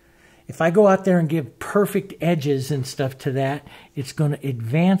this. If I go out there and give perfect edges and stuff to that, it's going to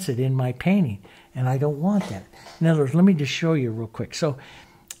advance it in my painting. And I don't want that. In other words, let me just show you real quick. So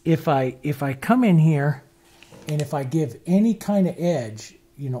if I come in here and if I give any kind of edge,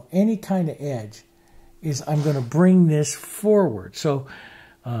 you know, any kind of edge, is I'm going to bring this forward. So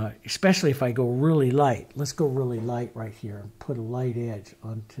especially if I go really light. Let's go really light right here and put a light edge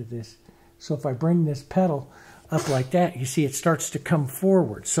onto this. So if I bring this petal up like that, you see it starts to come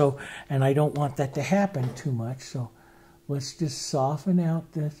forward. So, and I don't want that to happen too much. So let's just soften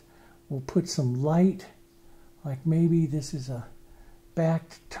out this. We'll put some light, like maybe this is a back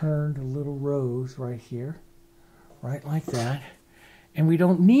turned little rose right here, right like that. And we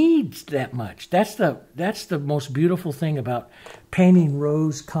don't need that much. That's the most beautiful thing about painting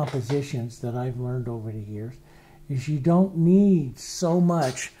rose compositions that I've learned over the years, is you don't need so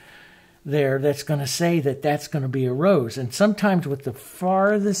much there that's going to say that that's going to be a rose. And sometimes with the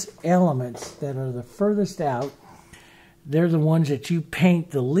farthest elements that are the furthest out, they're the ones that you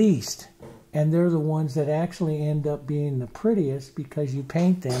paint the least. And they're the ones that actually end up being the prettiest because you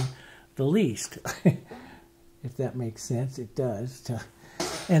paint them the least. If that makes sense, it does.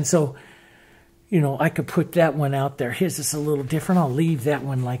 And so, you know, I could put that one out there. His is a little different. I'll leave that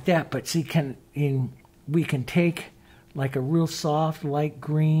one like that. But see, we can take like a real soft, light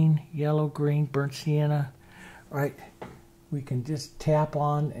green, yellow green, burnt sienna, right? We can just tap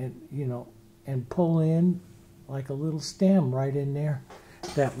on and, you know, and pull in like a little stem right in there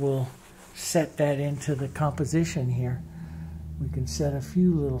that will set that into the composition here. We can set a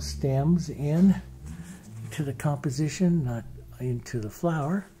few little stems in to the composition, not into the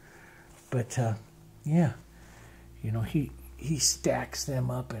flower, but yeah, you know, he stacks them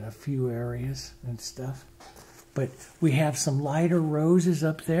up in a few areas and stuff. But we have some lighter roses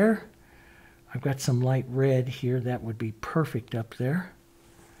up there. I've got some light red here that would be perfect up there.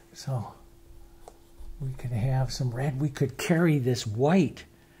 So we could have some red. We could carry this white,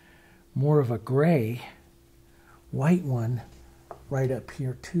 more of a gray, white one right up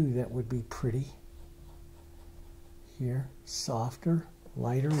here too. That would be pretty. Here, softer,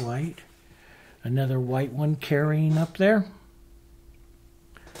 lighter white. Another white one carrying up there.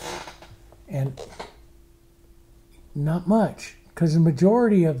 And not much, because the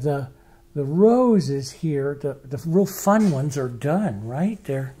majority of the roses here, the real fun ones are done, right?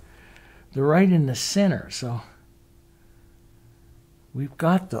 They're right in the center, so we've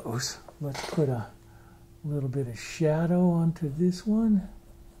got those. Let's put a little bit of shadow onto this one.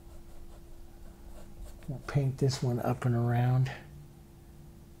 We'll paint this one up and around.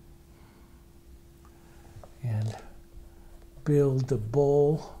 And build the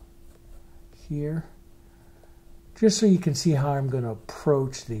bowl here. Just so you can see how I'm going to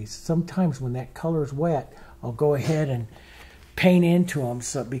approach these. Sometimes when that color is wet, I'll go ahead and paint into them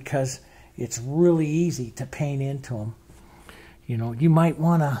because it's really easy to paint into them. You know, you might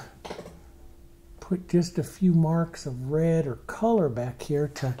want to put just a few marks of red or color back here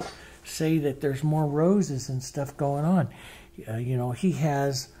to say that there's more roses and stuff going on. You know, he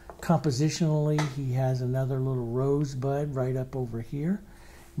has, compositionally, he has another little rosebud right up over here.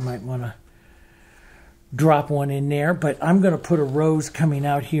 You might want to drop one in there, but I'm going to put a rose coming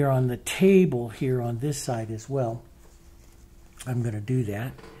out here on the table here on this side as well. I'm going to do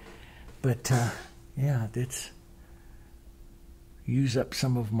that. But yeah, let's use up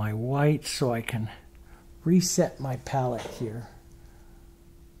some of my whites so I can reset my palette here.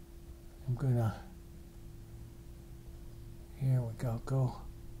 I'm going to, here we go,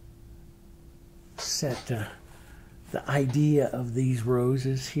 set the idea of these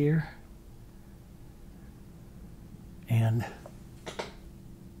roses here. And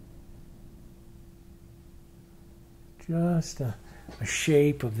just a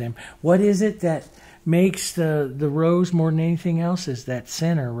shape of them. What is it that makes the rose more than anything else is that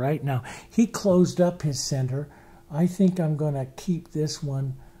center right now. He closed up his center. I think I'm going to keep this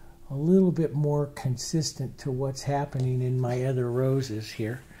one a little bit more consistent to what's happening in my other roses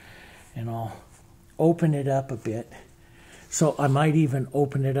here. And I'll open it up a bit. So I might even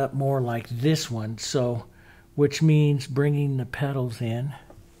open it up more like this one. So, which means bringing the petals in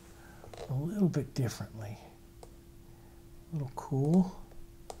a little bit differently. A little cool.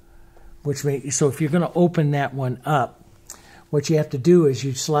 Which may, so if you're going to open that one up, what you have to do is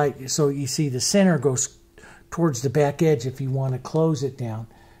you slide, so you see the center goes towards the back edge if you want to close it down.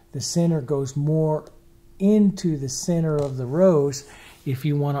 The center goes more into the center of the rose if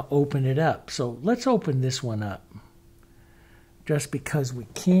you want to open it up. So let's open this one up. Just because we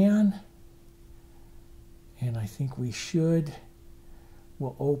can. And I think we should.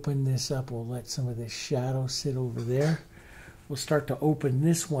 We'll open this up. We'll let some of this shadow sit over there. We'll start to open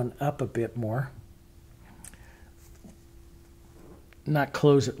this one up a bit more. Not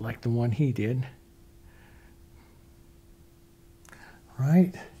close it like the one he did.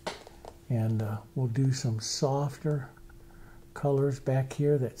 Right? And we'll do some softer colors back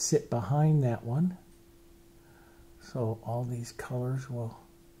here that sit behind that one. So all these colors will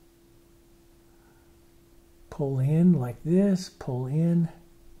pull in like this, pull in,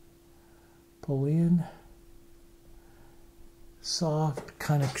 pull in. Soft,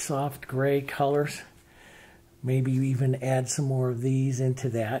 kind of soft gray colors. Maybe even add some more of these into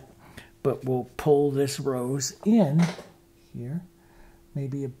that. But we'll pull this rose in here.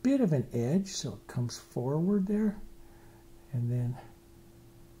 Maybe a bit of an edge so it comes forward there. And then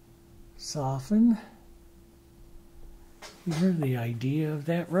soften. Here, the idea of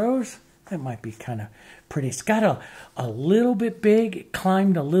that rose. That might be kind of pretty. It's got a little bit big. It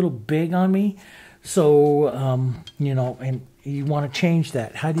climbed a little big on me. So, you know, and you want to change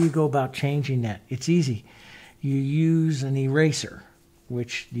that. How do you go about changing that? It's easy. You use an eraser,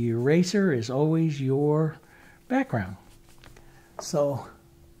 which the eraser is always your background. So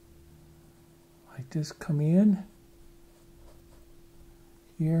I just come in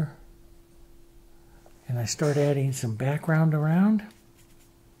here and I start adding some background around.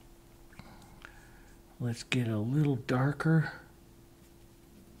 Let's get a little darker.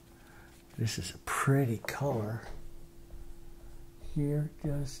 This is a pretty color. Here,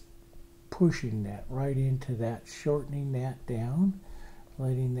 just pushing that right into that, shortening that down,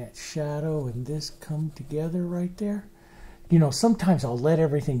 letting that shadow and this come together right there. You know, sometimes I'll let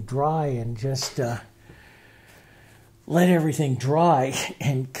everything dry and just let everything dry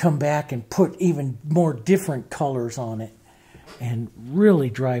and come back and put even more different colors on it and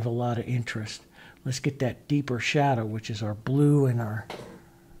really drive a lot of interest. Let's get that deeper shadow, which is our blue and our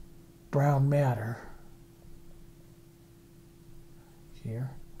brown matter.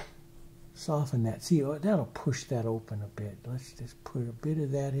 Here. Soften that. See, that'll push that open a bit. Let's just put a bit of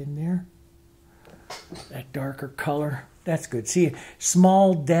that in there. That darker color. That's good. See,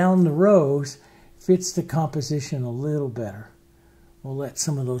 small down the rows fits the composition a little better. We'll let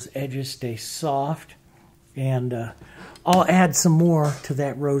some of those edges stay soft. And I'll add some more to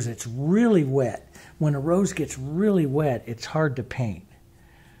that rose. It's really wet. When a rose gets really wet, it's hard to paint.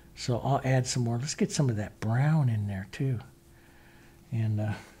 So I'll add some more. Let's get some of that brown in there too.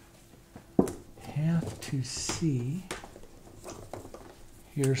 And have to see.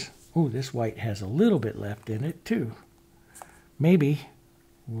 Here's, oh, this white has a little bit left in it too. Maybe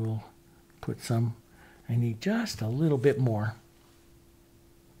we'll put some, I need just a little bit more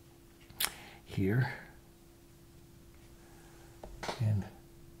here. And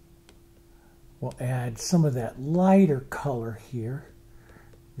we'll add some of that lighter color here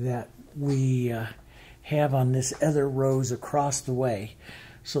that we have on this other rose across the way.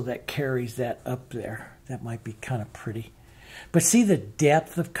 So that carries that up there. That might be kind of pretty. But see the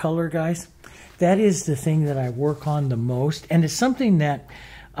depth of color, guys? That is the thing that I work on the most. And it's something that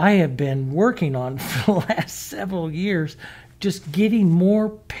I have been working on for the last several years, just getting more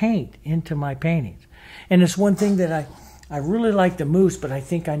paint into my paintings. And it's one thing that I really like the moose, but I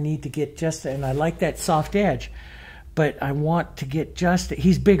think I need to get just, and I like that soft edge, but I want to get just,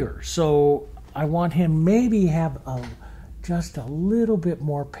 he's bigger. So I want him maybe have just a little bit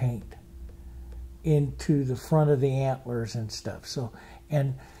more paint into the front of the antlers and stuff. So,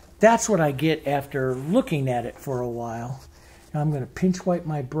 and that's what I get after looking at it for a while. Now I'm going to pinch wipe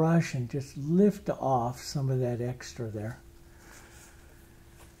my brush and just lift off some of that extra there.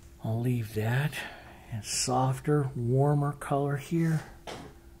 I'll leave that. And softer, warmer color here.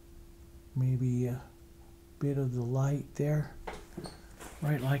 Maybe a bit of the light there.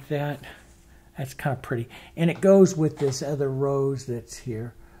 Right like that. That's kind of pretty. And it goes with this other rose that's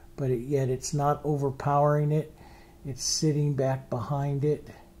here. But yet it's not overpowering it. It's sitting back behind it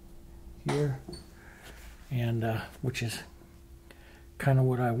here. And which is kind of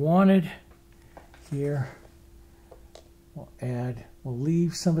what I wanted. Here. We'll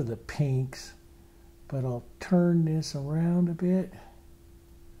leave some of the pinks. But I'll turn this around a bit.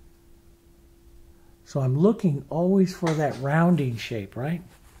 So I'm looking always for that rounding shape, right?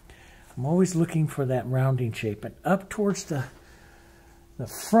 I'm always looking for that rounding shape. And up towards the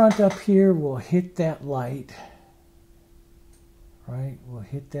front up here, we'll hit that light. Right? We'll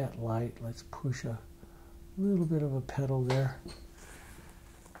hit that light. Let's push a little bit of a petal there.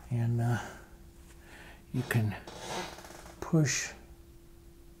 And you can push.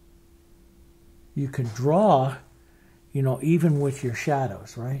 You can draw, you know, even with your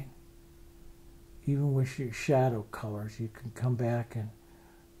shadows, right? Even with your shadow colors, you can come back and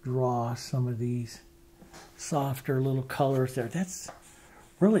draw some of these softer little colors there. That's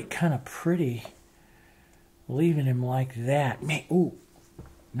really kind of pretty, leaving him like that. Man, ooh,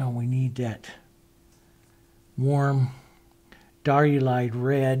 no, we need that warm Diarylide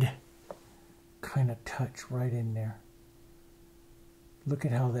red kind of touch right in there. Look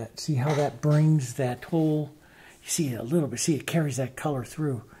at how that, see how that brings that whole, you see it a little bit, see it carries that color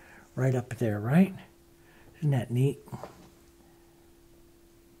through right up there, right? Isn't that neat?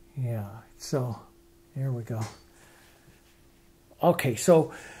 Yeah, so there we go. Okay,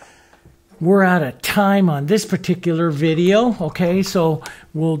 so we're out of time on this particular video, okay? So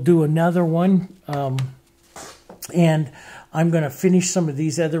we'll do another one, and I'm going to finish some of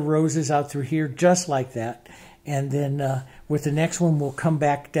these other roses out through here just like that. And then with the next one, we'll come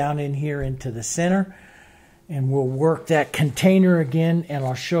back down in here into the center and we'll work that container again, and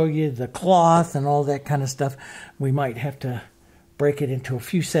I'll show you the cloth and all that kind of stuff. We might have to break it into a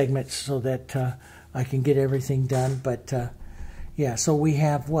few segments so that I can get everything done. But yeah, so we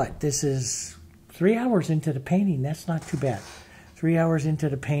have what? This is 3 hours into the painting. That's not too bad. 3 hours into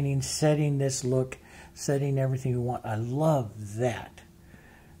the painting, setting this look, setting everything we want. I love that.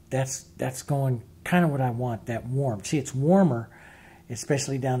 That's going kind of what I want, that warm. See, it's warmer,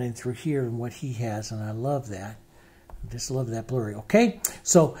 especially down in through here and what he has, and I love that. I just love that blurry. Okay,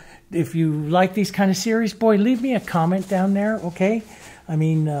 so if you like these kind of series, boy, leave me a comment down there, okay? I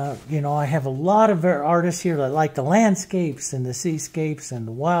mean, you know, I have a lot of artists here that like the landscapes and the seascapes and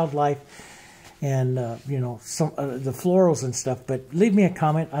the wildlife and, you know, some the florals and stuff, but leave me a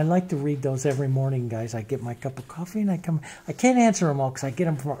comment. I like to read those every morning, guys. I get my cup of coffee and I can't answer them all because I get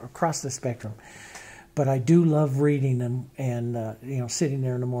them from across the spectrum. But I do love reading them and you know, sitting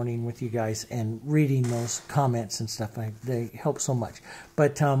there in the morning with you guys and reading those comments and stuff. They help so much.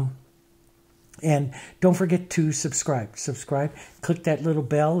 But, and don't forget to subscribe. Click that little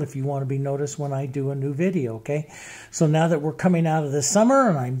bell if you want to be noticed when I do a new video, okay? So now that we're coming out of the summer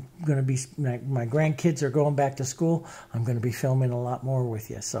and I'm going to be, my grandkids are going back to school, I'm going to be filming a lot more with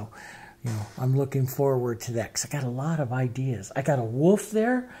you. So, you know, I'm looking forward to that because I got a lot of ideas. I got a wolf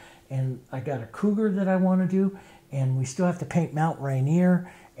there. And I got a cougar that I want to do, and we still have to paint Mount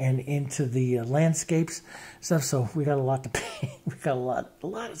Rainier and into the landscapes stuff. So we got a lot to paint. We got a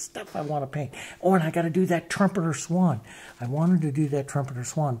lot of stuff I want to paint. Oh, and I got to do that trumpeter swan. I wanted to do that trumpeter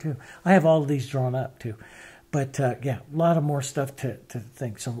swan too. I have all of these drawn up too, but yeah, a lot of more stuff to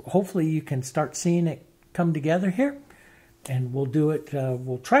think. So hopefully you can start seeing it come together here, and we'll do it.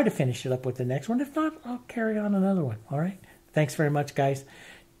 We'll try to finish it up with the next one. If not, I'll carry on another one. All right. Thanks very much, guys.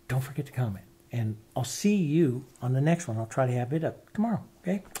 Don't forget to comment, and I'll see you on the next one. I'll try to have it up tomorrow,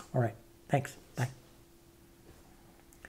 okay? All right, thanks.